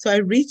 So I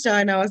reached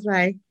out and I was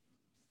like,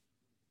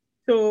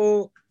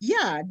 so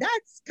yeah,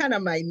 that's kind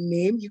of my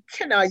name. You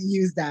cannot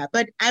use that.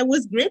 But I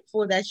was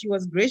grateful that she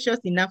was gracious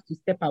enough to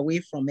step away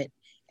from it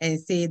and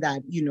say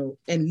that,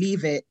 and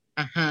leave it.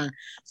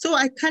 So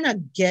I kind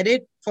of get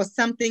it for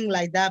something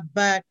like that.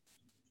 But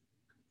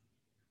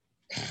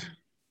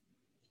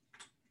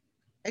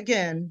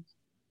again,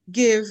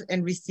 give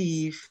and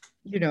receive,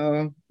 you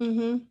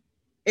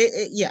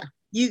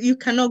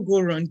cannot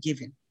go wrong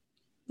giving.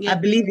 I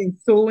believe in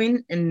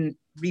sowing and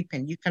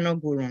reaping. You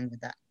cannot go wrong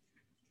with that.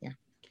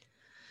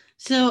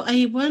 So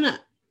I want to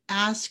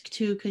ask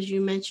too, because you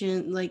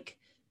mentioned like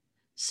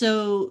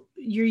So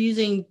you're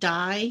using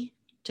dye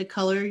to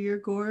color your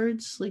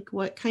gourds? Like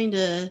what kind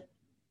of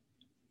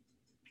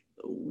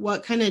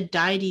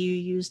dye do you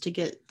use to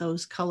get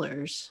those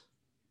colors?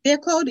 They're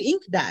called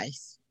ink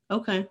dyes.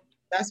 Okay.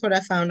 That's what I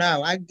found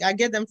out. I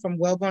get them from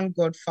Wellborn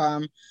Gourd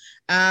Farm.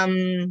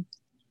 Paint.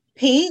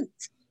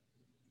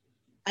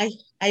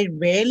 I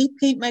rarely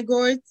paint my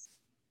gourds.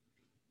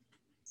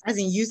 As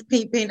in use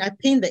paint. I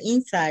paint the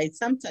inside.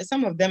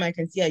 Some of them I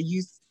can see I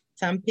use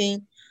some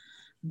paint,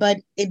 but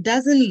it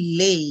doesn't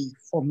lay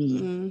for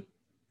me. Mm.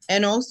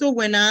 And also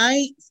when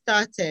I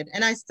started,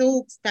 and I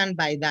still stand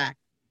by that,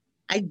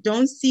 I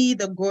don't see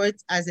the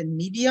gourds as a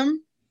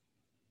medium.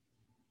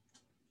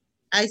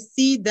 I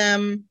see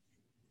them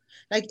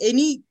like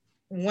any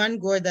one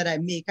gourd that I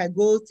make. I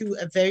go through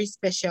a very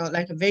special,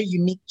 like a very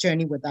unique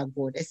journey with that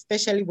gourd,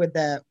 especially with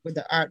the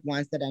art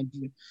ones that I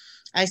do.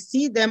 I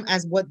see them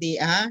as what they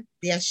are.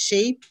 Their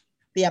shape,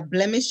 their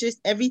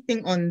blemishes,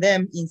 everything on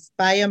them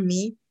inspire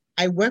me.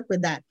 I work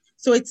with that.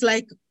 So it's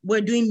like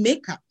we're doing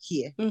makeup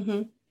here.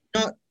 Mm-hmm.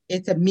 Not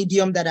it's a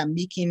medium that I'm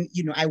making,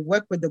 I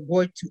work with the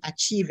gourd to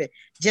achieve it.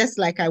 Just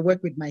like I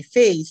work with my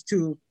face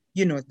to,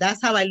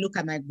 that's how I look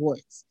at my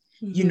gourds,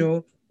 Mm-hmm.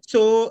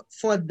 So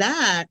for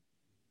that,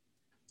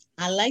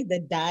 I like the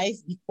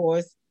dyes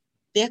because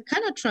they're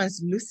kind of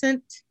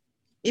translucent,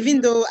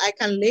 even though I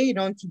can lay it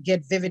on to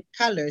get vivid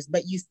colors,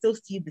 but you still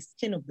see the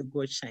skin of the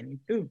gourd shining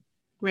through.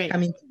 Right. I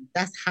mean,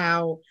 that's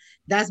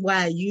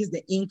why I use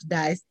the ink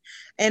dyes.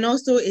 And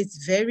also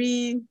it's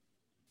very,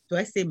 do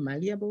I say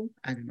malleable?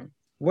 I don't know.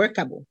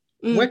 Workable.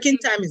 Working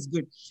time is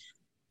good.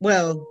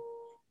 Well,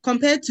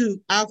 compared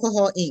to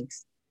alcohol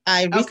inks,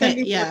 I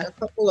recently bought a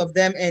couple of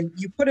them and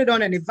you put it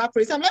on and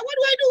evaporates. I'm like, what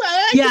do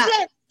I do?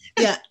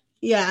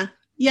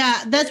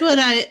 Yeah. That's what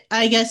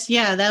I guess.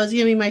 Yeah, that was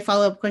gonna be my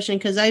follow-up question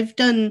because I've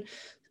done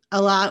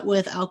a lot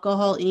with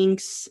alcohol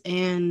inks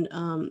and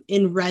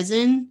in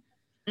resin.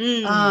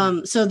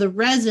 So the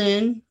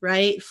resin,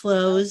 right,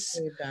 flows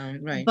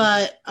down, right?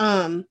 But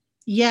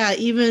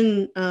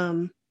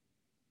even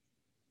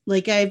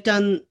like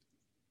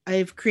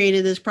I've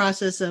created this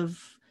process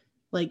of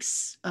like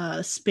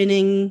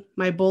spinning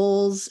my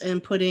bowls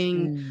and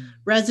putting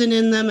resin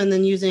in them and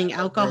then using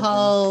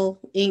alcohol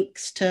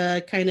inks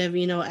to kind of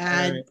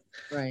add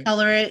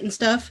color it and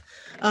stuff.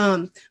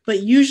 But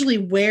usually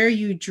where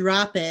you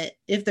drop it,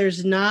 if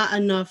there's not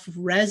enough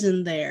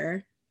resin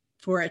there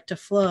for it to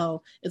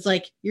flow, it's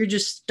like you're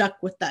just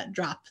stuck with that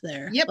drop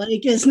there. Yep.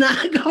 Like it's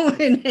not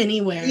going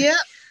anywhere. Yep.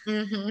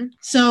 Mm-hmm.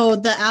 So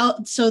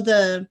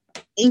the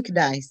ink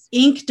dyes,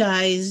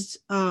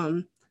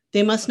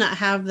 they must not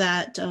have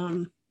that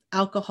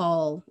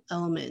alcohol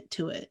element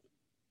to it.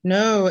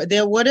 No,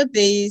 they're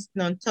water-based,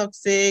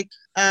 non-toxic.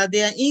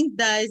 They are ink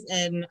dyes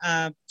and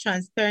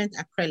transparent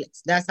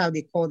acrylics. That's how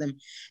they call them.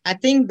 I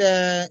think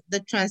the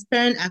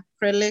transparent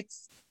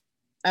acrylics,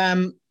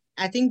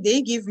 I think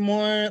they give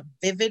more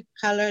vivid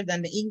color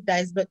than the ink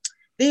dyes, but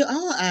they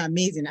all are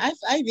amazing. I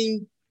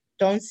even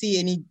don't see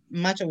any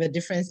much of a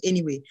difference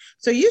anyway.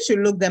 So you should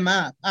look them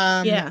up.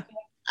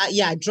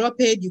 I drop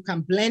it. You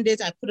can blend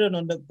it. I put it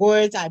on the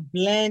gourds. I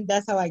blend.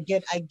 That's how I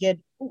get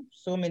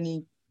so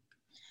many.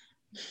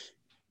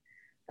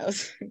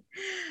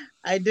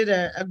 I did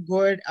a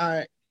gourd,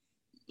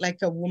 like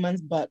a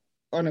woman's butt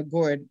on a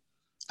gourd.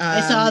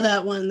 I saw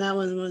that one. That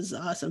one was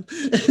awesome.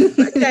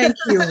 Thank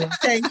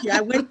you.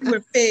 I went through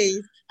a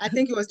phase. I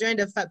think it was during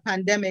the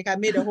pandemic. I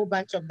made a whole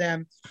bunch of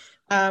them.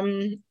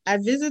 I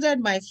visited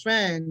my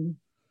friend.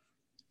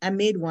 I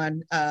made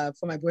one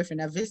for my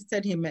boyfriend. I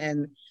visited him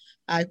and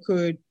I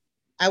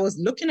was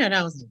looking at it.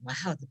 I was like,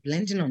 wow, the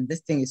blending on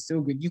this thing is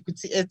so good. You could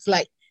see it's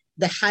like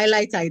the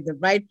highlights are in the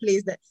right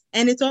place.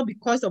 And it's all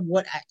because of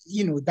what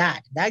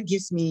that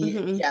gives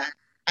me.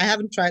 I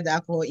haven't tried the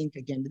alcohol ink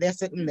again. They're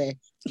sitting there.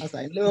 I was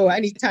like, no,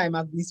 anytime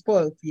I've been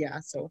spoiled. Yeah.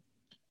 So.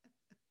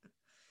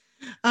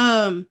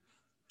 I'll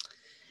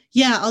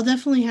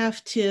definitely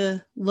have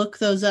to look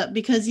those up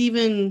because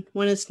even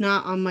when it's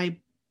not on my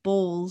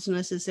bowls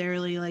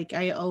necessarily, like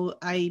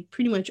I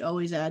pretty much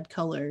always add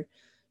color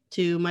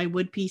to my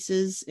wood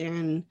pieces,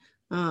 and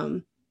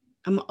I'm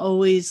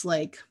always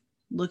like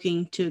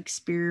looking to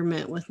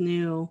experiment with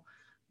new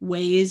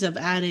ways of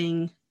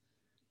adding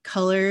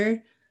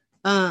color.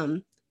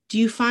 Do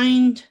you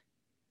find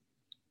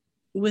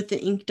with the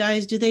ink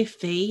dyes, do they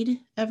fade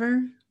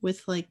ever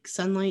with like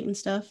sunlight and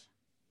stuff?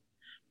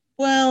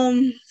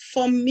 Well,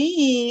 for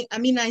me, I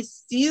mean, I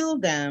seal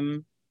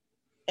them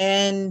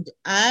and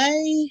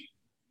I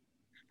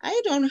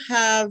don't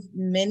have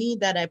many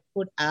that I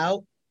put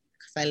out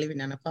because I live in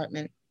an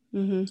apartment.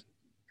 Mm-hmm.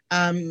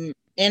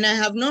 And I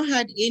have not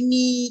had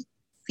any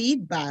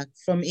feedback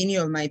from any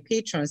of my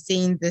patrons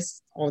saying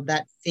this or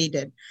that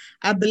faded.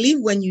 I believe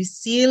when you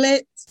seal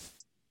it,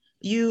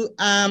 you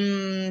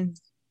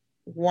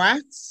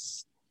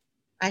wax.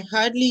 I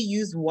hardly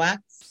use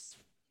wax,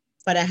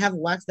 but I have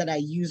wax that I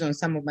use on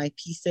some of my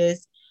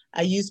pieces.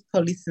 I use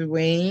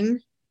polythene,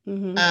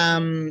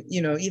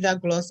 either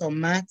gloss or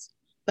matte.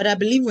 But I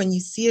believe when you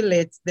seal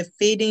it, the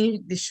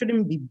fading, it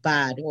shouldn't be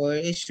bad, or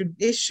it should,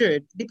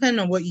 depend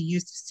on what you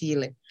use to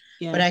seal it.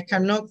 Yeah. But I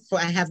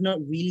have not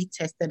really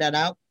tested that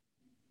out.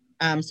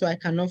 So I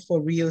cannot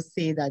for real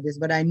say that this,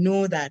 but I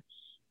know that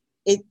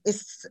it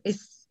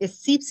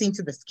seeps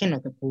into the skin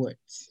of the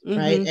boards,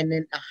 right? Mm-hmm. And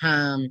then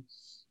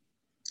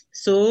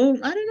so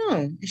I don't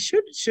know.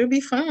 It should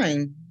be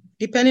fine.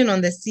 Depending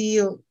on the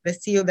seal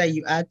that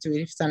you add to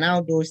it. If it's an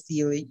outdoor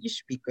seal, it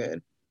should be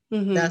good.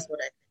 Mm-hmm. That's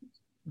what I think.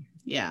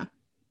 Yeah.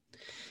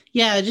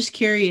 Yeah, just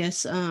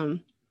curious.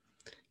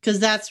 Because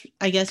that's,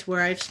 I guess,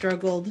 where I've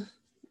struggled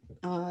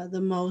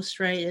the most,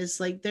 right? Is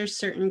like there's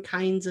certain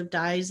kinds of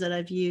dyes that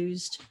I've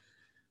used.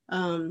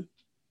 I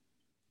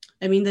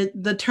mean,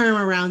 the term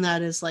around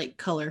that is like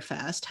color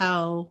fast.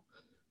 How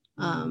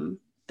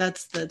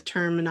that's the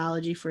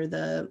terminology for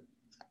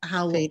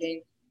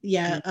Fading.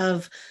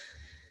 Of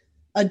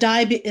a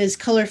dye is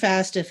color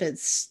fast if it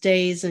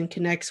stays and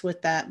connects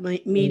with that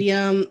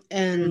medium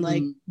and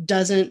like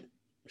doesn't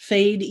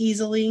fade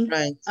easily.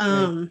 Right.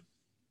 And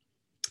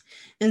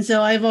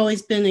so I've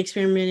always been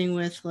experimenting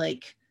with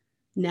like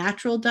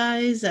natural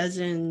dyes, as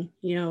in,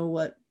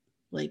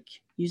 like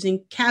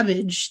using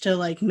cabbage to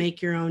like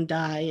make your own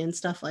dye and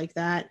stuff like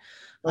that.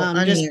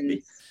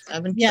 Onions. I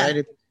haven't tried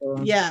it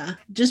before. Yeah,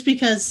 just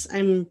because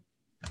I'm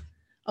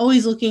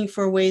always looking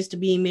for ways to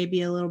be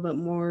maybe a little bit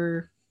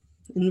more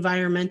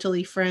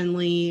environmentally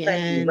friendly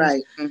and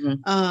right.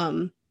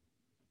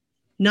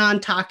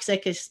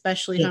 non-toxic,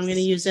 especially if I'm going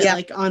to use it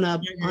like on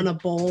a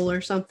bowl or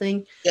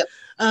something. Yep.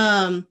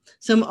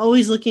 So I'm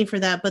always looking for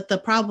that, but the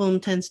problem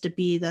tends to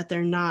be that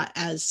they're not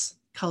as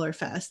color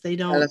fast. They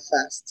don't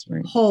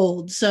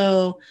hold.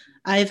 So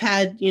I've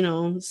had,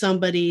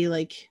 somebody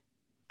like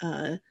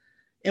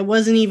it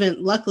wasn't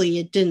even, luckily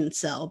it didn't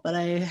sell, but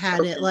I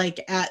had it like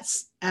at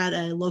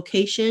a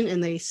location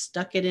and they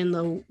stuck it in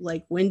the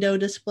like window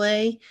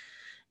display.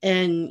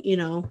 And,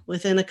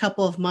 within a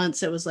couple of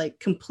months, it was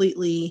like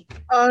completely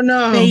faded. Oh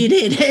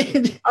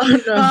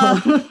no.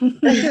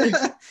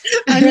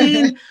 I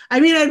mean,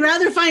 I'd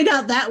rather find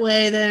out that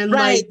way than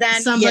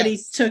somebody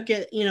took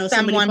it,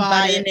 someone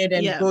buying it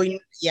and going.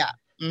 Yeah.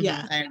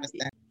 I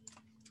understand.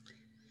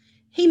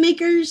 Hey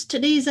makers,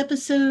 today's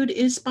episode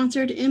is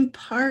sponsored in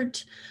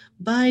part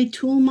by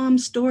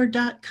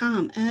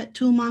toolmomstore.com. At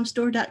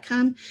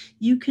toolmomstore.com,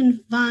 you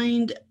can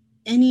find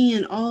any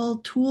and all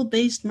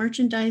tool-based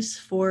merchandise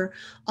for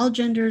all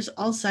genders,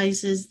 all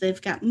sizes. They've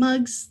got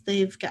mugs,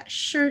 they've got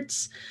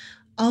shirts,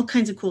 all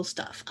kinds of cool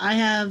stuff. I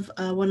have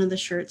one of the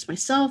shirts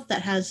myself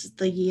that has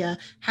the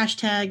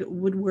hashtag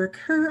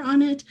woodworkher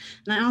on it.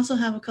 And I also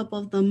have a couple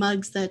of the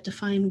mugs that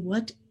define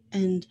what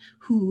and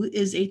who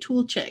is a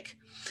tool chick.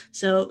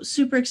 So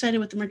super excited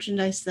with the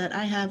merchandise that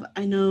I have.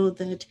 I know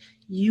that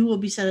you will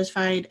be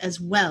satisfied as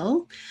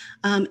well.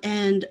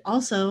 And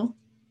also,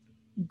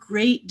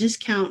 great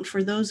discount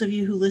for those of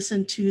you who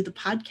listen to the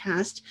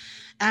podcast.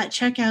 At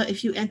checkout,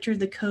 if you enter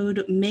the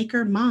code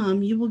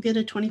MAKERMOM, you will get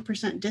a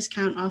 20%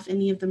 discount off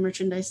any of the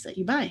merchandise that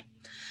you buy.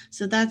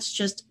 So that's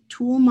just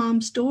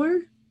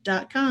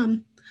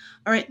toolmomstore.com.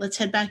 All right, let's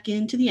head back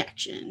into the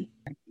action.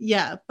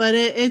 Yeah, but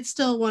it's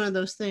still one of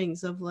those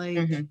things of like,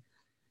 fun.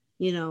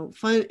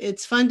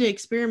 It's fun to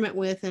experiment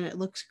with, and it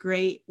looks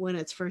great when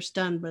it's first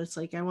done, but it's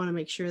like, I want to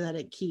make sure that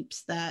it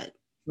keeps that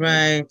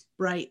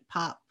bright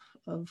pop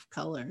of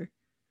color.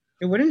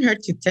 It wouldn't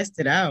hurt to test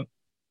it out.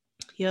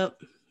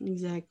 Yep,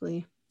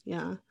 exactly.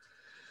 Yeah.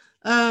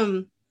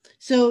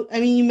 So, I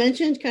mean, you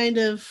mentioned kind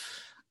of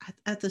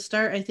at the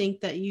start, I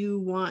think that you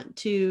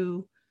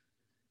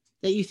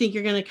think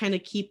you're going to kind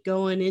of keep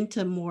going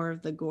into more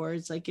of the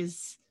gourds. Like,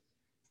 is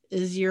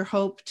your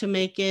hope to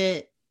make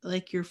it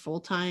like your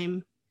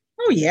full-time?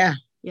 Oh, yeah.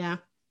 Yeah.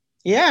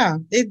 Yeah,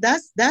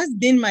 that's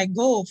been my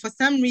goal. For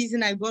some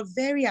reason, I got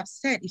very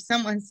upset if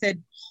someone said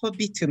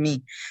hobby to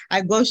me. I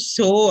got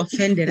so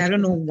offended. I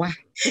don't know why.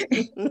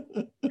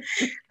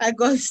 I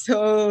got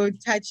so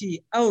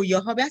touchy. Oh,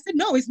 your hobby? I said,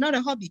 no, it's not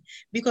a hobby.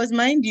 Because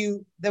mind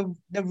you, the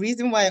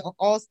reason why it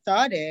all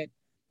started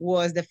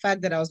was the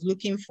fact that I was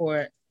looking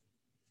for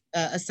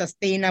a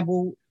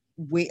sustainable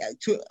way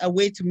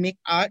to make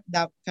art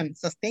that can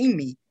sustain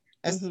me.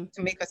 To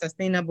make a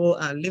sustainable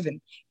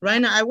living. Right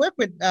now, I work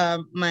with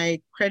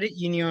my credit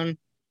union,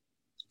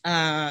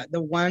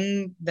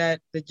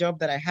 the job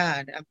that I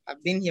had.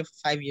 I've been here for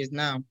 5 years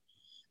now.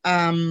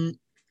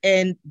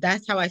 And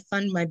that's how I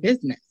fund my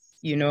business,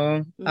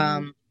 things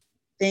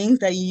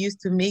that you use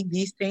to make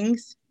these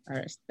things are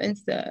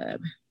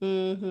expensive.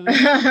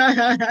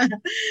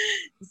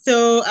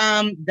 So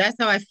that's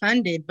how I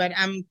fund it, but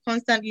I'm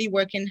constantly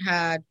working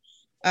hard.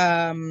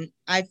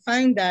 I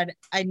find that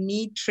I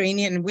need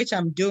training, in which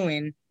I'm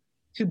doing,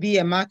 to be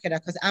a marketer,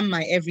 because I'm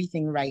my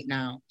everything right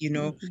now.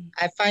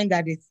 I find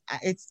that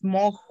it's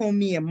more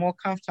homey and more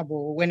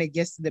comfortable when it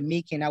gets to the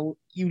making.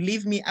 You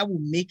leave me, I will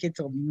make it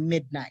till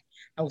midnight.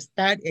 I will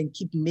start and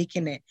keep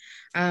making it,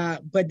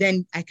 but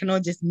then I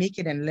cannot just make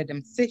it and let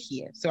them sit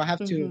here. So I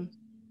have to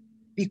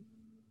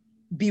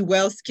be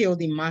well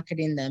skilled in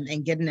marketing them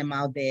and getting them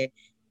out there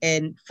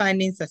and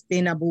finding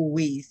sustainable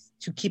ways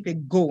to keep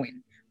it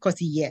going.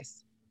 Because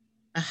yes,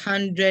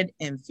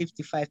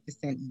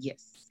 155%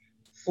 yes,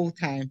 full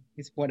time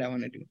is what I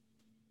want to do.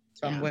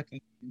 So I'm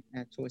working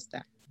towards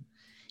that.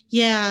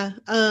 Yeah.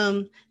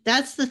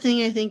 That's the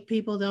thing I think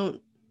people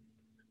don't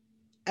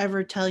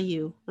ever tell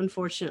you,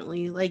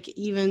 unfortunately. Like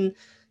even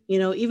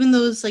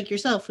those like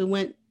yourself who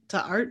went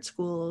to art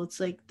school, it's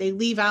like they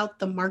leave out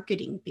the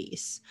marketing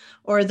piece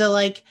or the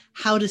like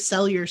how to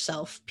sell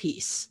yourself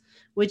piece,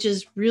 which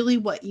is really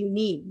what you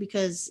need,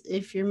 because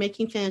if you're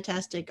making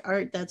fantastic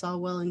art, that's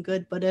all well and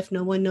good, but if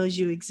no one knows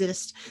you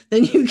exist,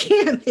 then you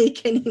can't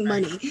make any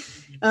money.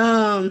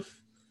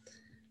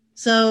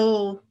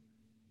 So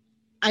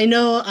I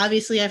know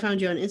obviously I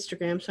found you on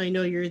Instagram, so I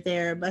know you're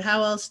there, but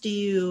how else do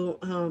you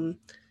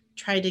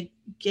try to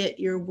get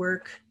your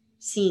work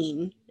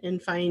seen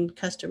and find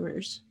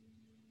customers?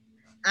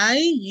 I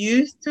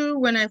used to,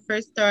 when I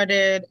first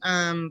started,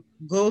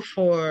 go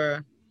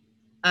for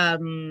what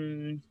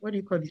do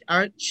you call it,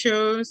 art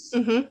shows.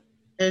 Mm-hmm.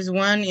 There's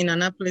one in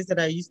Annapolis that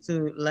I used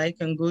to like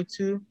and go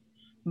to,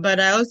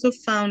 but I also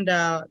found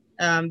out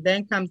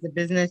then comes the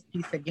business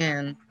piece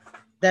again,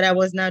 that I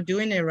was not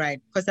doing it right,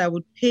 because I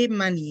would pay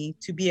money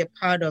to be a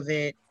part of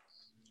it,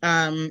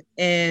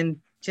 and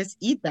just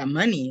eat that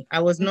money.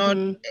 I was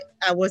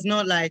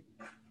not like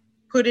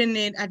putting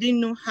it. I didn't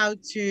know how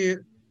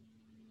to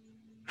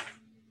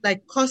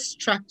like cost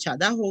structure,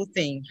 that whole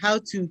thing, how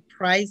to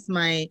price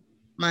my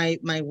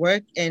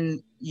work,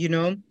 and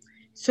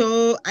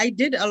so I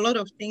did a lot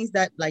of things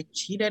that like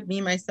cheated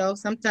me myself.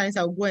 Sometimes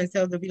I'll go and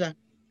sell, they'll be like,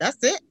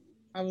 that's it.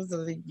 I was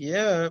like,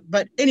 yeah.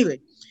 But anyway,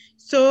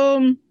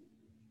 so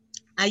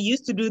I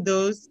used to do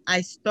those. I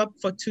stopped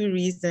for 2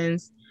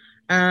 reasons.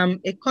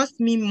 It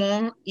cost me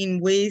more in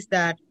ways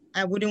that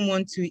I wouldn't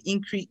want to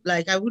increase,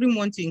 like I wouldn't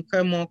want to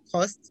incur more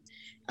costs.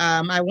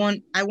 I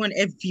want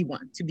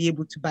everyone to be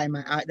able to buy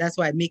my art. That's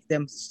why I make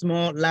them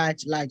small,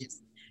 large,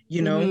 largest,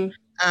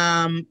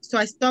 So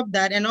I stopped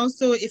that. And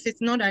also, if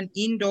it's not an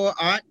indoor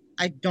art,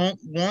 I don't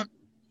want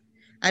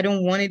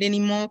it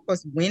anymore,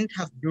 because wind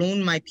have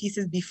blown my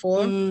pieces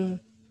before.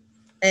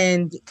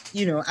 And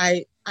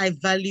I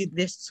value,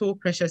 they're so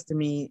precious to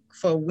me,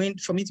 for me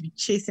to be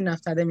chasing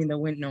after them in the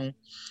wind. No.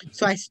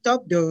 So I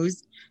stopped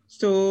those.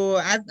 So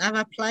I've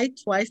applied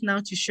twice now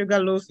to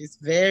Sugarloaf. It's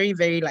very,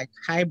 very like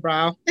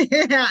highbrow.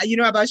 You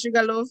know about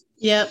Sugarloaf?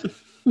 Yep.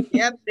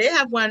 Yep. They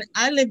have one.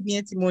 I live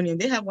near Timonium.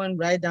 They have one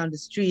right down the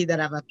street that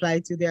I've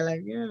applied to. They're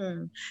like,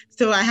 yeah.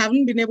 So I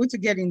haven't been able to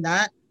get in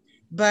that.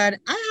 But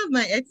I have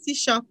my Etsy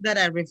shop that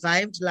I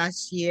revived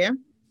last year.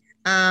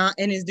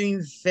 And it's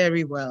doing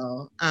very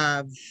well.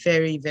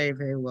 Very, very,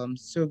 very well. I'm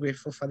so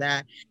grateful for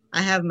that.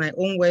 I have my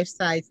own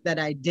website that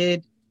I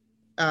did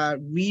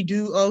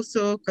redo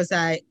also, because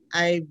I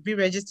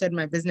re-registered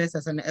my business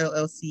as an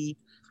LLC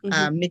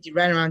maybe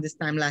right around this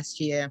time last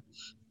year.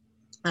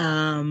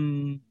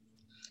 So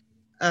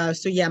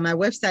yeah, my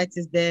website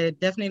is there.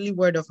 Definitely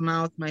word of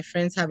mouth. My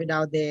friends have it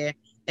out there.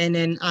 And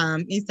then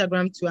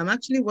Instagram too. I'm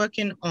actually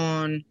working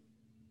on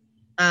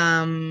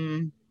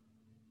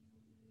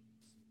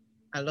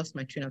I lost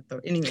my train of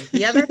thought. Anyway,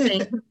 the other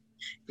thing,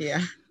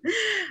 yeah.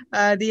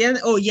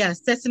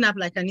 Setting up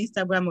like an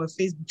Instagram or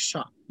Facebook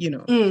shop,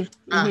 so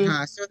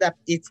that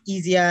it's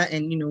easier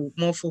and,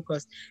 more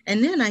focused.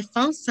 And then I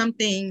found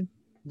something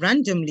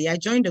randomly. I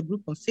joined a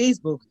group on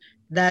Facebook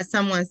that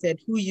someone said,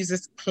 who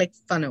uses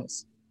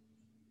ClickFunnels?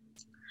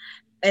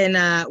 And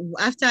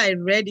after I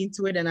read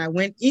into it and I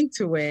went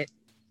into it,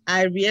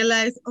 I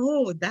realized,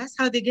 oh, that's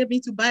how they get me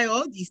to buy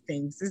all these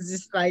things. It's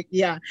just like,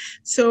 yeah.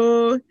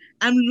 So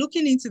I'm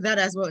looking into that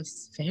as well.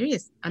 It's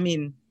serious. I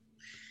mean,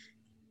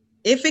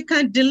 if it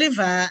can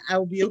deliver,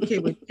 I'll be okay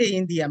with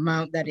paying the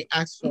amount that it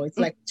asks for. It's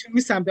like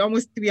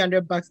almost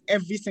 $300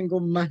 every single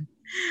month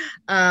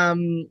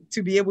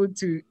to be able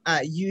to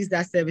use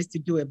that service to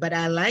do it. But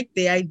I like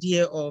the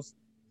idea of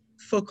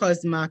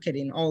focused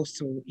marketing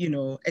also,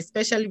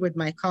 especially with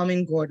my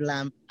Calming Gourd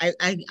lamp.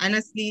 I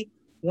honestly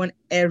want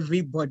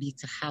everybody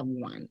to have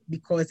one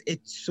because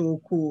it's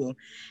so cool.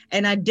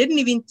 And I didn't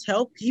even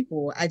tell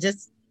people. I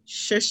just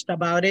shushed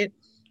about it.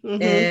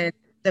 And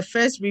the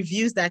first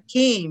reviews that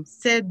came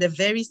said the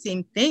very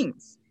same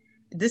things.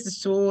 This is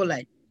so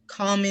like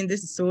calming.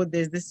 This is so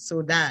this is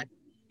so that.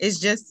 It's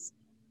just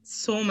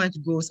so much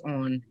goes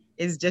on.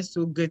 It's just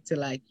so good to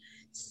like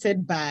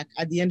sit back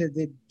at the end of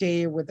the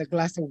day with a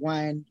glass of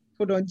wine,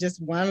 put on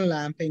just one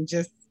lamp and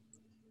just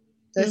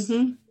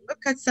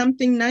look at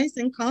something nice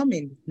and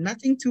calming,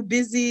 nothing too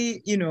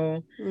busy,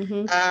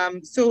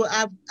 So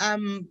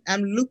I'm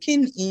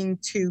looking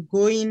into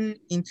going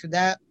into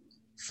that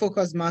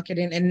focused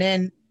marketing. And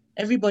then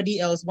everybody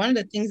else, one of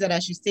the things that I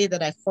should say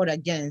that I fought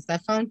against, I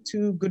found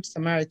 2 good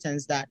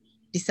Samaritans that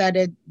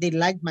decided they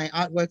liked my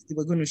artworks. They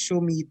were going to show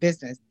me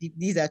business.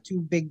 These are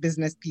 2 big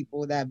business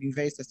people that have been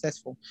very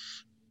successful.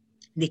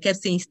 They kept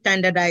saying,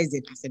 standardize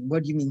it. I said,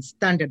 what do you mean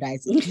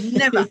standardize it?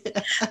 Never.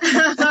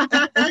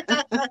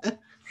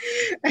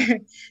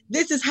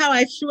 This is how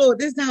I flow.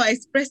 This is how I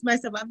express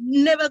myself. I'm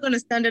never going to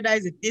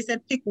standardize it. They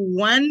said, pick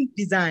one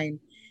design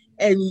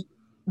and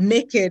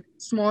make it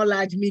small,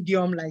 large,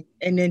 medium,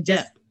 and then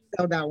just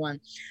sell that one.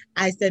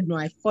 I said, no,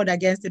 I fought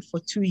against it for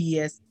 2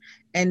 years.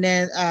 And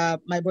then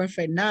my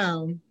boyfriend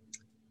now,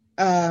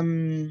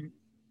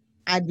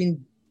 I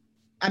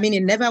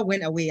it never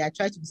went away. I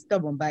tried to be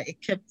stubborn, but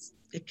it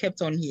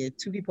kept on here.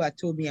 2 people had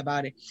told me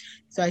about it.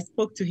 So I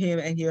spoke to him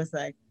and he was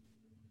like,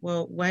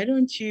 well, why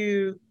don't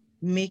you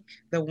make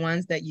the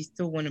ones that you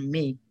still want to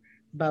make,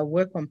 but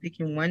work on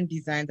picking one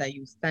design that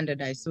you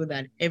standardize so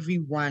that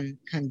everyone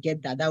can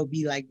get that. That would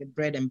be like the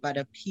bread and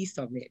butter piece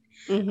of it.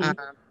 Mm-hmm.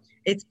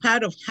 It's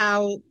part of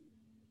how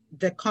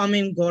the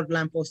Common Gold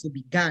lamp also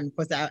began,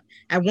 because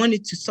I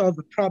wanted to solve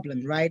a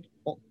problem, right?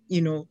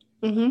 Mm-hmm.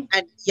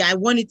 And I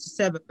wanted to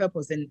serve a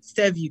purpose and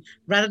serve you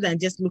rather than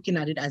just looking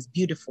at it as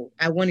beautiful.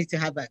 I wanted to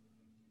have a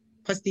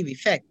positive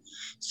effect.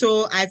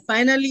 So I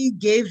finally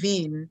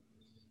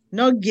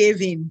not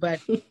gave in,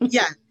 but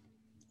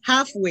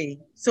halfway.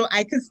 So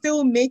I could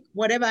still make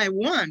whatever I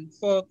want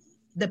for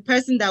the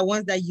person that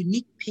wants that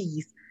unique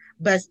piece,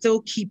 but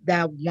still keep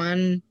that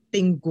one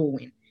thing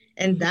going.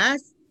 And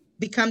that's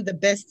become the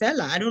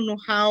bestseller. I don't know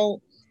how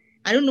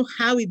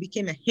it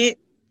became a hit.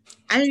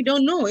 I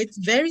don't know. It's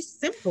very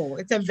simple.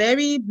 It's a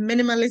very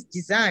minimalist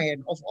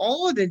design of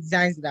all the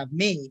designs that I've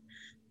made.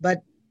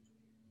 But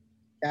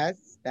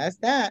that's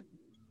that.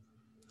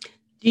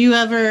 Do you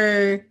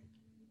ever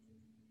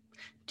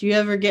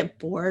get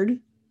bored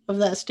of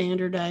that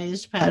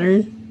standardized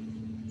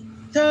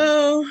pattern?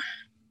 So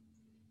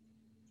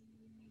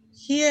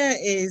here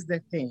is the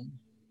thing.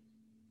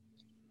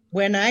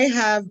 When I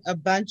have a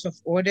bunch of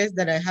orders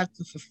that I have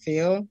to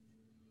fulfill,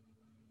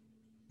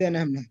 then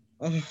I'm like,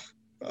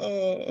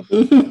 oh.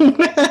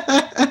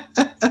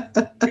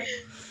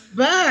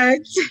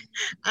 But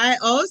I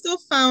also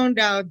found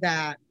out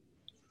that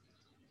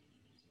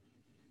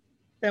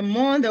there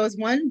was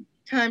one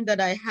time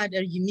that I had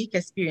a unique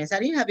experience. I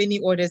didn't have any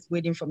orders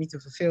waiting for me to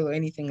fulfill or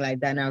anything like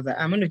that. And I was like,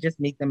 I'm going to just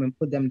make them and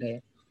put them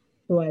there.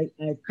 So I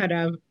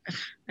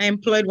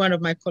employed one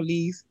of my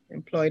colleagues,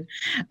 so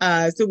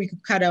we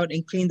could cut out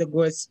and clean the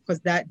gourds,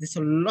 because there's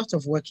a lot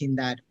of work in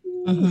that.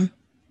 Mm-hmm.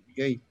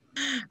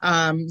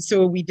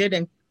 So we did,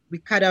 and we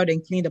cut out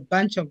and cleaned a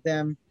bunch of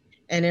them.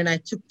 And then I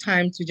took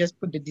time to just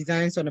put the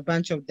designs on a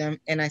bunch of them,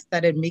 and I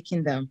started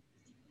making them.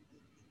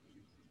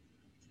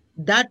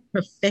 That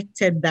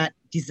perfected that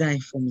design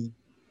for me.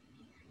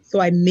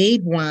 So I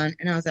made one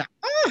and I was like,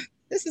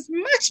 this is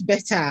much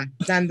better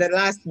than the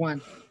last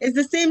one. It's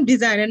the same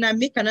design, and I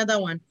make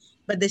another one,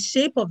 but the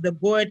shape of the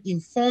board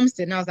informs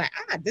it. And I was like,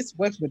 this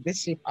works with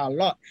this shape a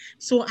lot.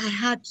 So I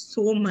had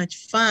so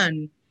much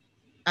fun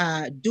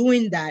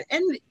doing that.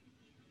 And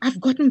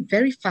I've gotten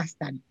very fast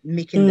at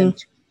making them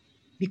too,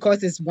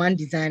 because it's one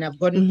design. I've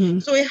gotten,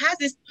 so it has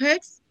its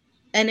perks,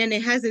 and then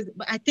it has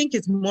but I think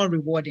it's more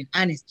rewarding,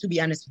 to be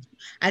honest with you.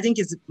 I think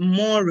it's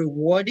more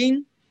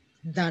rewarding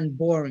than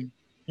boring.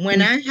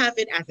 When I have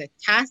it as a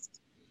task,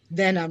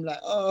 then I'm like,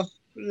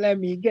 let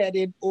me get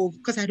it over,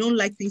 because I don't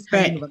like things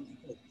hanging over my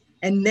head.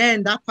 And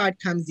then that part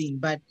comes in.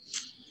 But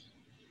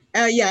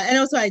and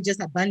also I just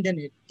abandon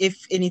it.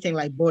 If anything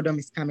like boredom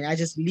is coming, I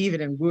just leave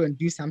it and go and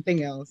do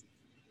something else.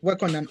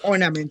 Work on an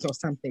ornament or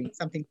something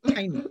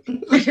tiny.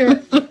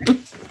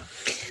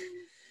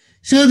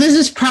 So this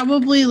is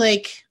probably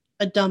like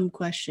a dumb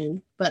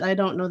question, but I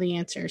don't know the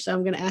answer, so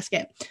I'm going to ask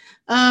it.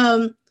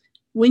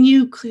 When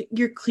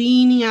you're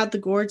cleaning out the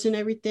gourds and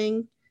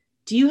everything,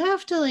 do you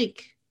have to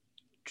like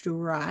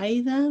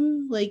dry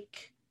them?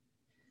 Like,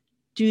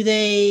 do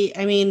they,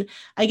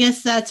 I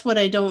guess that's what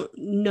I don't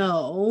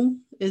know,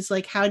 is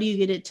like, how do you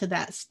get it to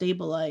that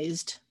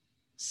stabilized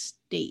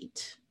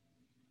state?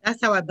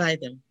 That's how I buy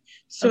them.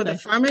 So the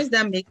farmers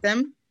that make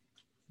them,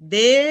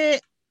 they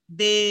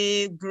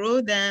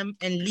grow them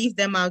and leave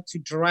them out to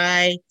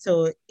dry,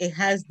 so it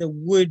has the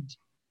wood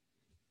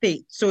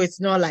state. So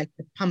it's not like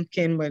the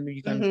pumpkin when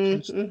you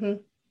can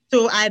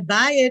So I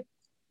buy it.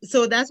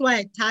 So that's why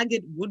I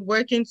target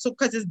woodworking. So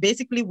because it's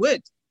basically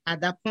wood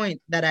at that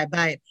point that I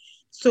buy it.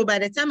 So by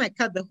the time I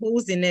cut the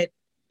holes in it,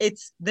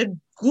 the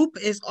goop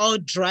is all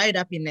dried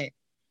up in it.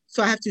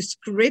 So I have to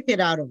scrape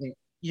it out of it,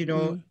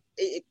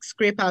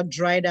 scrape out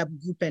dried up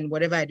goop and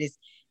whatever it is.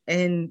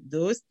 And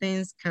those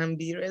things can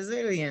be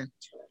resilient.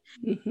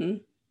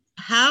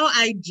 How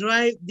I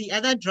dry, the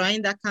other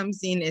drying that comes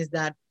in is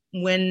that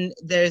when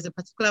there's a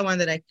particular one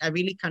that I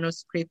really cannot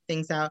scrape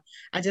things out,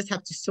 I just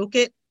have to soak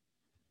it,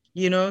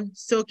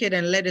 soak it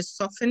and let it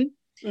soften.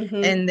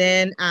 And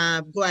then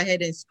go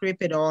ahead and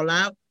scrape it all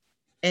out.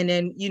 And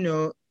then,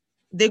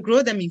 they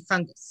grow them in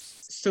fungus.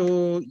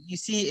 So you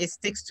see it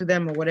sticks to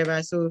them or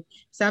whatever. So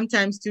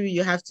sometimes too,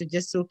 you have to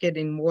just soak it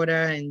in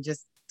water and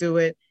just do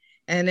it.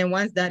 And then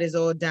once that is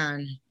all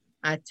done,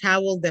 I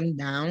towel them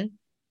down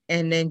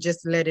and then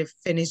just let it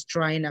finish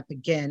drying up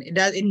again.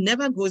 It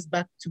never goes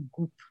back to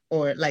goop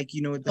or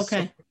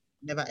soap.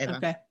 Never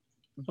ever.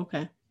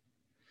 Okay.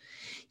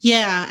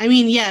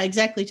 Yeah,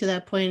 exactly to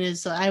that point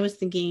is I was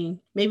thinking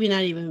maybe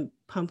not even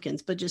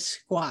pumpkins, but just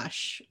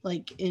squash,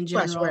 like in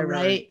general,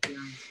 right?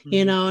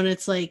 Yeah. And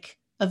it's like,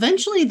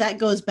 eventually that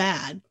goes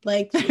bad.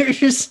 Like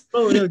there's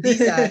Oh no,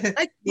 these are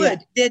like wood.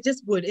 Yeah. They're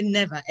just wood. And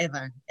never,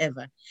 ever,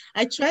 ever.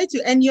 I try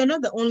to, and you're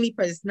not the only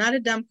person. It's not a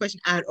dumb question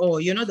at all.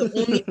 You're not the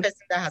only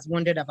person that has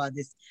wondered about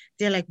this.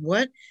 They're like,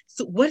 what?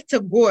 So what's a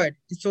gourd?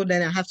 So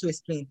then I have to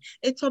explain.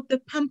 It's of the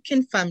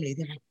pumpkin family.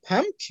 They're like,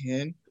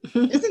 pumpkin?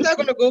 Isn't that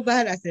gonna go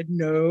bad? I said,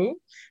 no.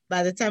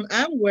 By the time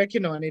I'm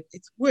working on it,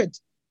 it's wood.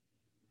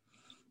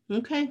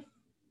 Okay.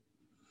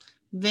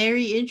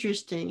 Very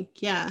interesting.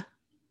 Yeah.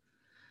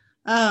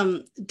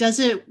 Does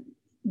it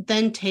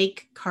then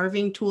take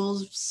carving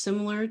tools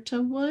similar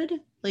to wood?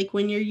 Like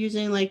when you're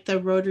using like the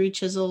rotary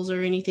chisels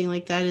or anything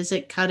like that, is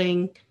it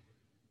cutting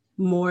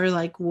more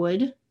like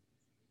wood?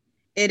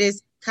 It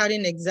is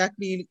cutting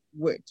exactly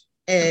wood.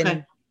 And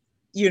Okay.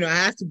 I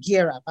have to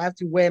gear up. I have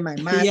to wear my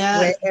mask, Yeah.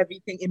 wear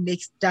everything. It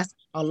makes dust,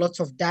 a lot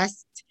of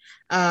dust.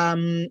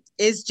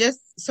 It's just,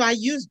 so I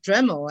use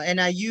Dremel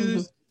and I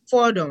use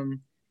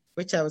Fordham,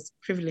 which I was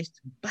privileged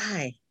to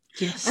buy.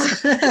 Yes.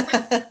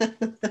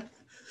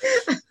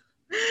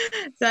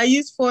 So I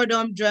use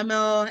Fordham,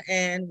 Dremel,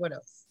 and what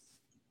else?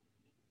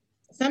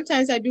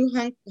 Sometimes I do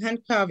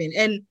hand carving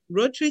and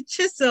rotary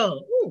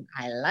chisel. Ooh,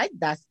 I like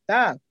that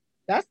stuff.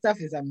 That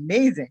stuff is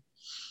amazing.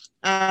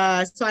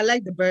 So I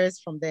like the burrs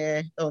from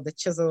there, or the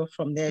chisel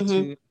from there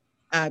too.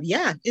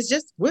 Yeah, it's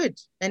just wood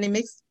and it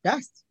makes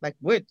dust like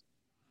wood,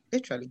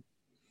 literally.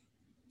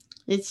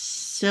 It's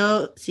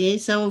so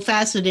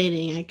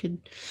fascinating.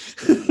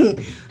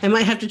 I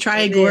might have to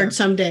try a gourd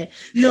someday.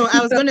 No, I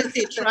was gonna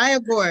say try a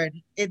gourd.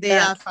 They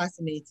are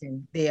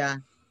fascinating. They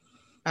are,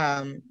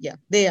 yeah,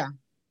 they are.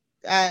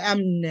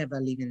 I'm never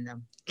leaving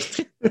them.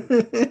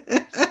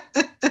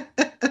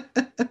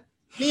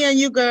 Me and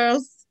you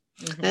girls.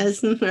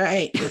 That's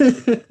right.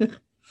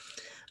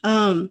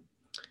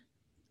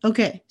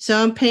 Okay,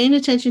 so I'm paying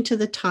attention to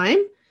the time.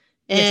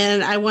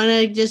 And I want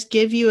to just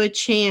give you a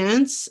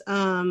chance,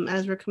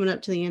 as we're coming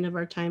up to the end of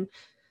our time,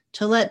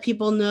 to let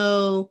people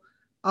know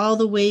all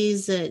the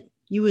ways that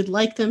you would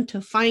like them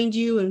to find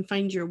you and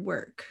find your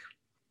work.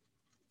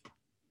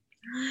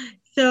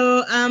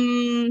 So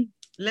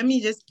let me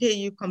just pay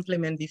you a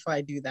compliment before I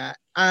do that.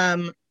 I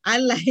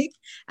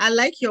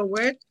like your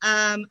work.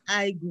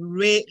 I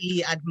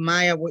greatly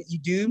admire what you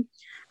do.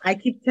 I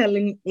keep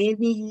telling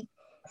any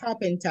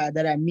carpenter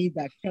that I meet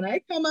that, can I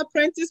come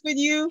apprentice with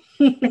you?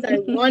 Because I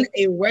want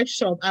a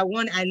workshop. I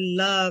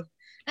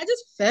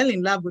just fell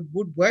in love with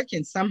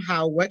woodworking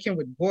somehow, working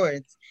with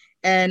boards.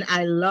 And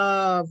I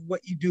love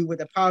what you do with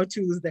the power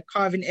tools, the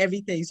carving,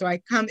 everything. So I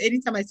come,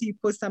 anytime I see you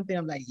post something,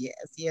 I'm like,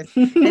 yes. And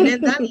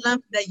then that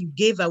lamp that you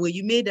gave away,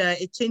 you made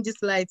it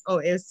changes lights. Oh,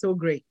 it's so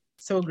great.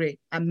 So great.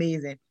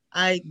 Amazing.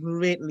 I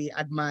greatly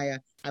admire.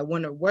 I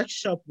want a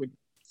workshop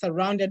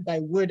surrounded by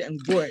wood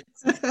and boards.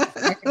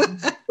 I can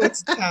go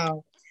to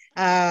town.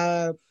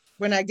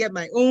 When I get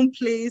my own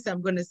place,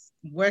 I'm going to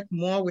work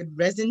more with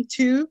resin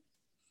too,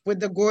 with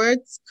the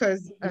gourds,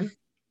 because I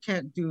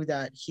can't do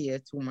that here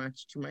too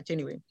much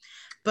anyway.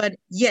 But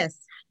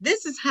yes,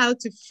 this is how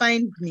to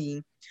find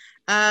me.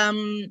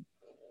 The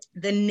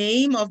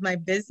name of my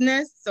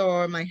business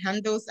or my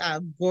handles are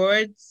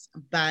Gourds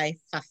by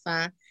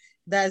Fafa.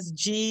 That's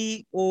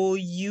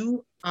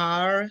GOURDS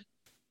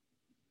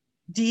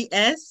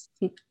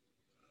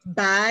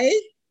by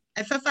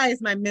Fafa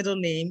is my middle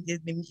name.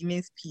 It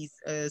means peace.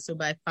 So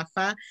by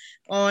Fafa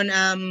on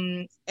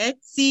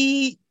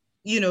Etsy,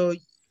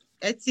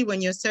 Etsy,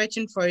 when you're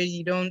searching for it,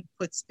 you don't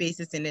put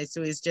spaces in it.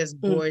 So it's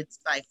just Gourds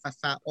by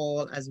Fafa,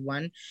 all as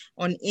one.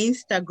 On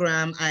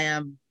Instagram, I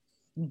am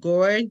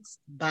Gourds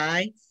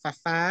by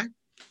Fafa,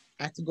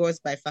 at Gourds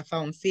by Fafa.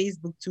 On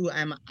Facebook too,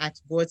 I'm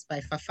at Gourds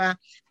by Fafa.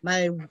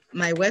 My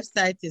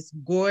website is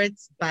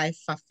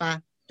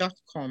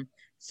gourdsbyfafa.com.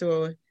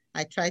 So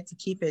I try to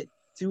keep it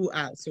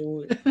throughout.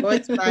 So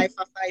Gourds by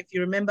Fafa. If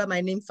you remember my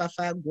name,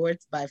 Fafa,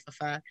 Gourds by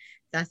Fafa.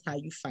 That's how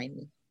you find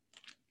me.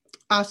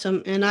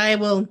 Awesome. And I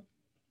will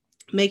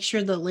make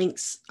sure the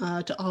links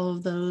to all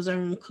of those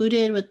are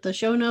included with the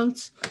show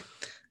notes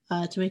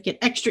to make it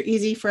extra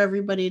easy for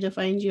everybody to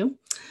find you.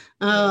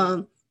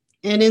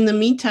 And in the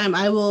meantime,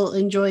 I will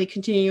enjoy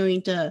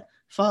continuing to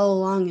follow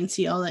along and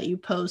see all that you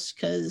post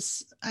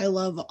because I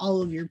love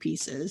all of your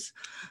pieces.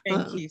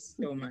 Thank you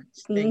so much.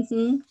 Thanks.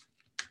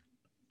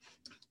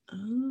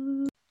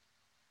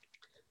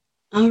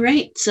 All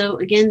right. So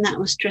again, that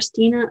was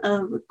Tristina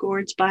of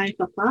Gourds by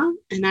Fafa,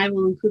 and I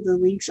will include the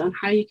links on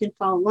how you can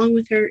follow along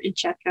with her and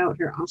check out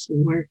her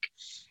awesome work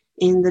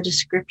in the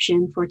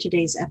description for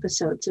today's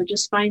episode. So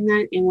just find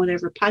that in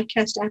whatever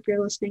podcast app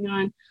you're listening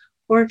on,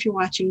 or if you're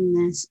watching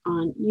this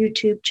on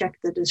YouTube, check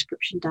the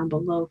description down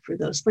below for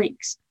those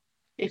links.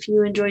 If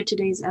you enjoyed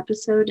today's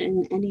episode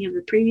and any of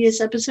the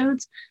previous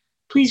episodes,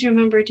 please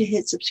remember to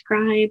hit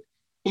subscribe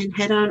and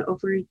head on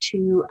over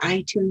to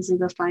iTunes,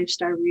 leave a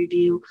 5-star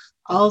review.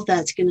 All of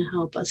that's going to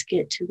help us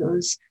get to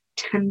those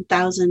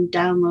 10,000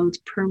 downloads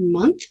per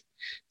month.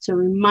 So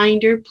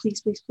reminder,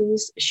 please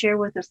share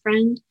with a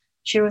friend,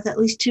 share with at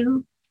least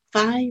 2,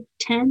 5,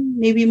 10,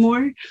 maybe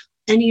more.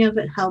 Any of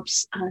it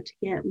helps to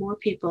get more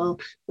people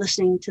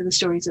listening to the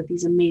stories of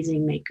these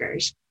amazing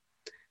makers.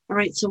 All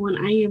right, so when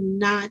I am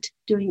not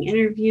doing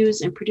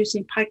interviews and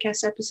producing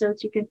podcast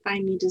episodes, you can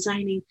find me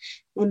designing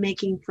and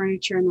making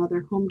furniture and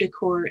other home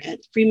decor at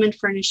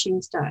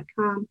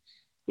freemanfurnishings.com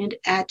and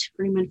at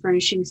Freeman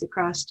Furnishings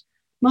across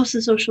most of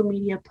the social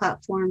media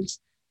platforms.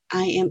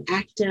 I am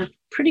active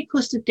pretty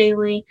close to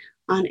daily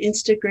on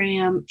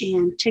Instagram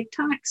and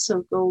TikTok,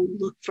 so go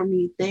look for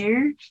me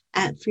there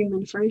at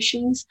Freeman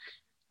Furnishings.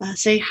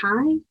 Say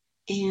hi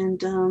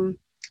and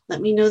let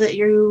me know that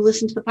you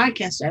listen to the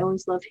podcast. I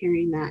always love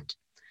hearing that.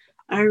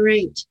 All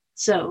right,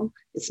 so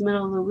it's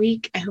middle of the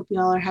week. I hope you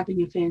all are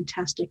having a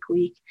fantastic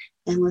week,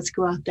 and let's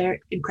go out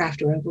there and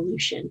craft a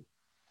revolution.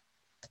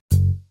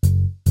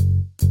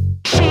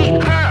 She,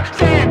 her,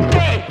 them,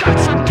 they got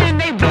something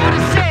they want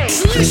to say.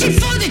 Solution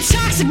for the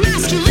toxic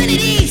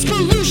masculinity.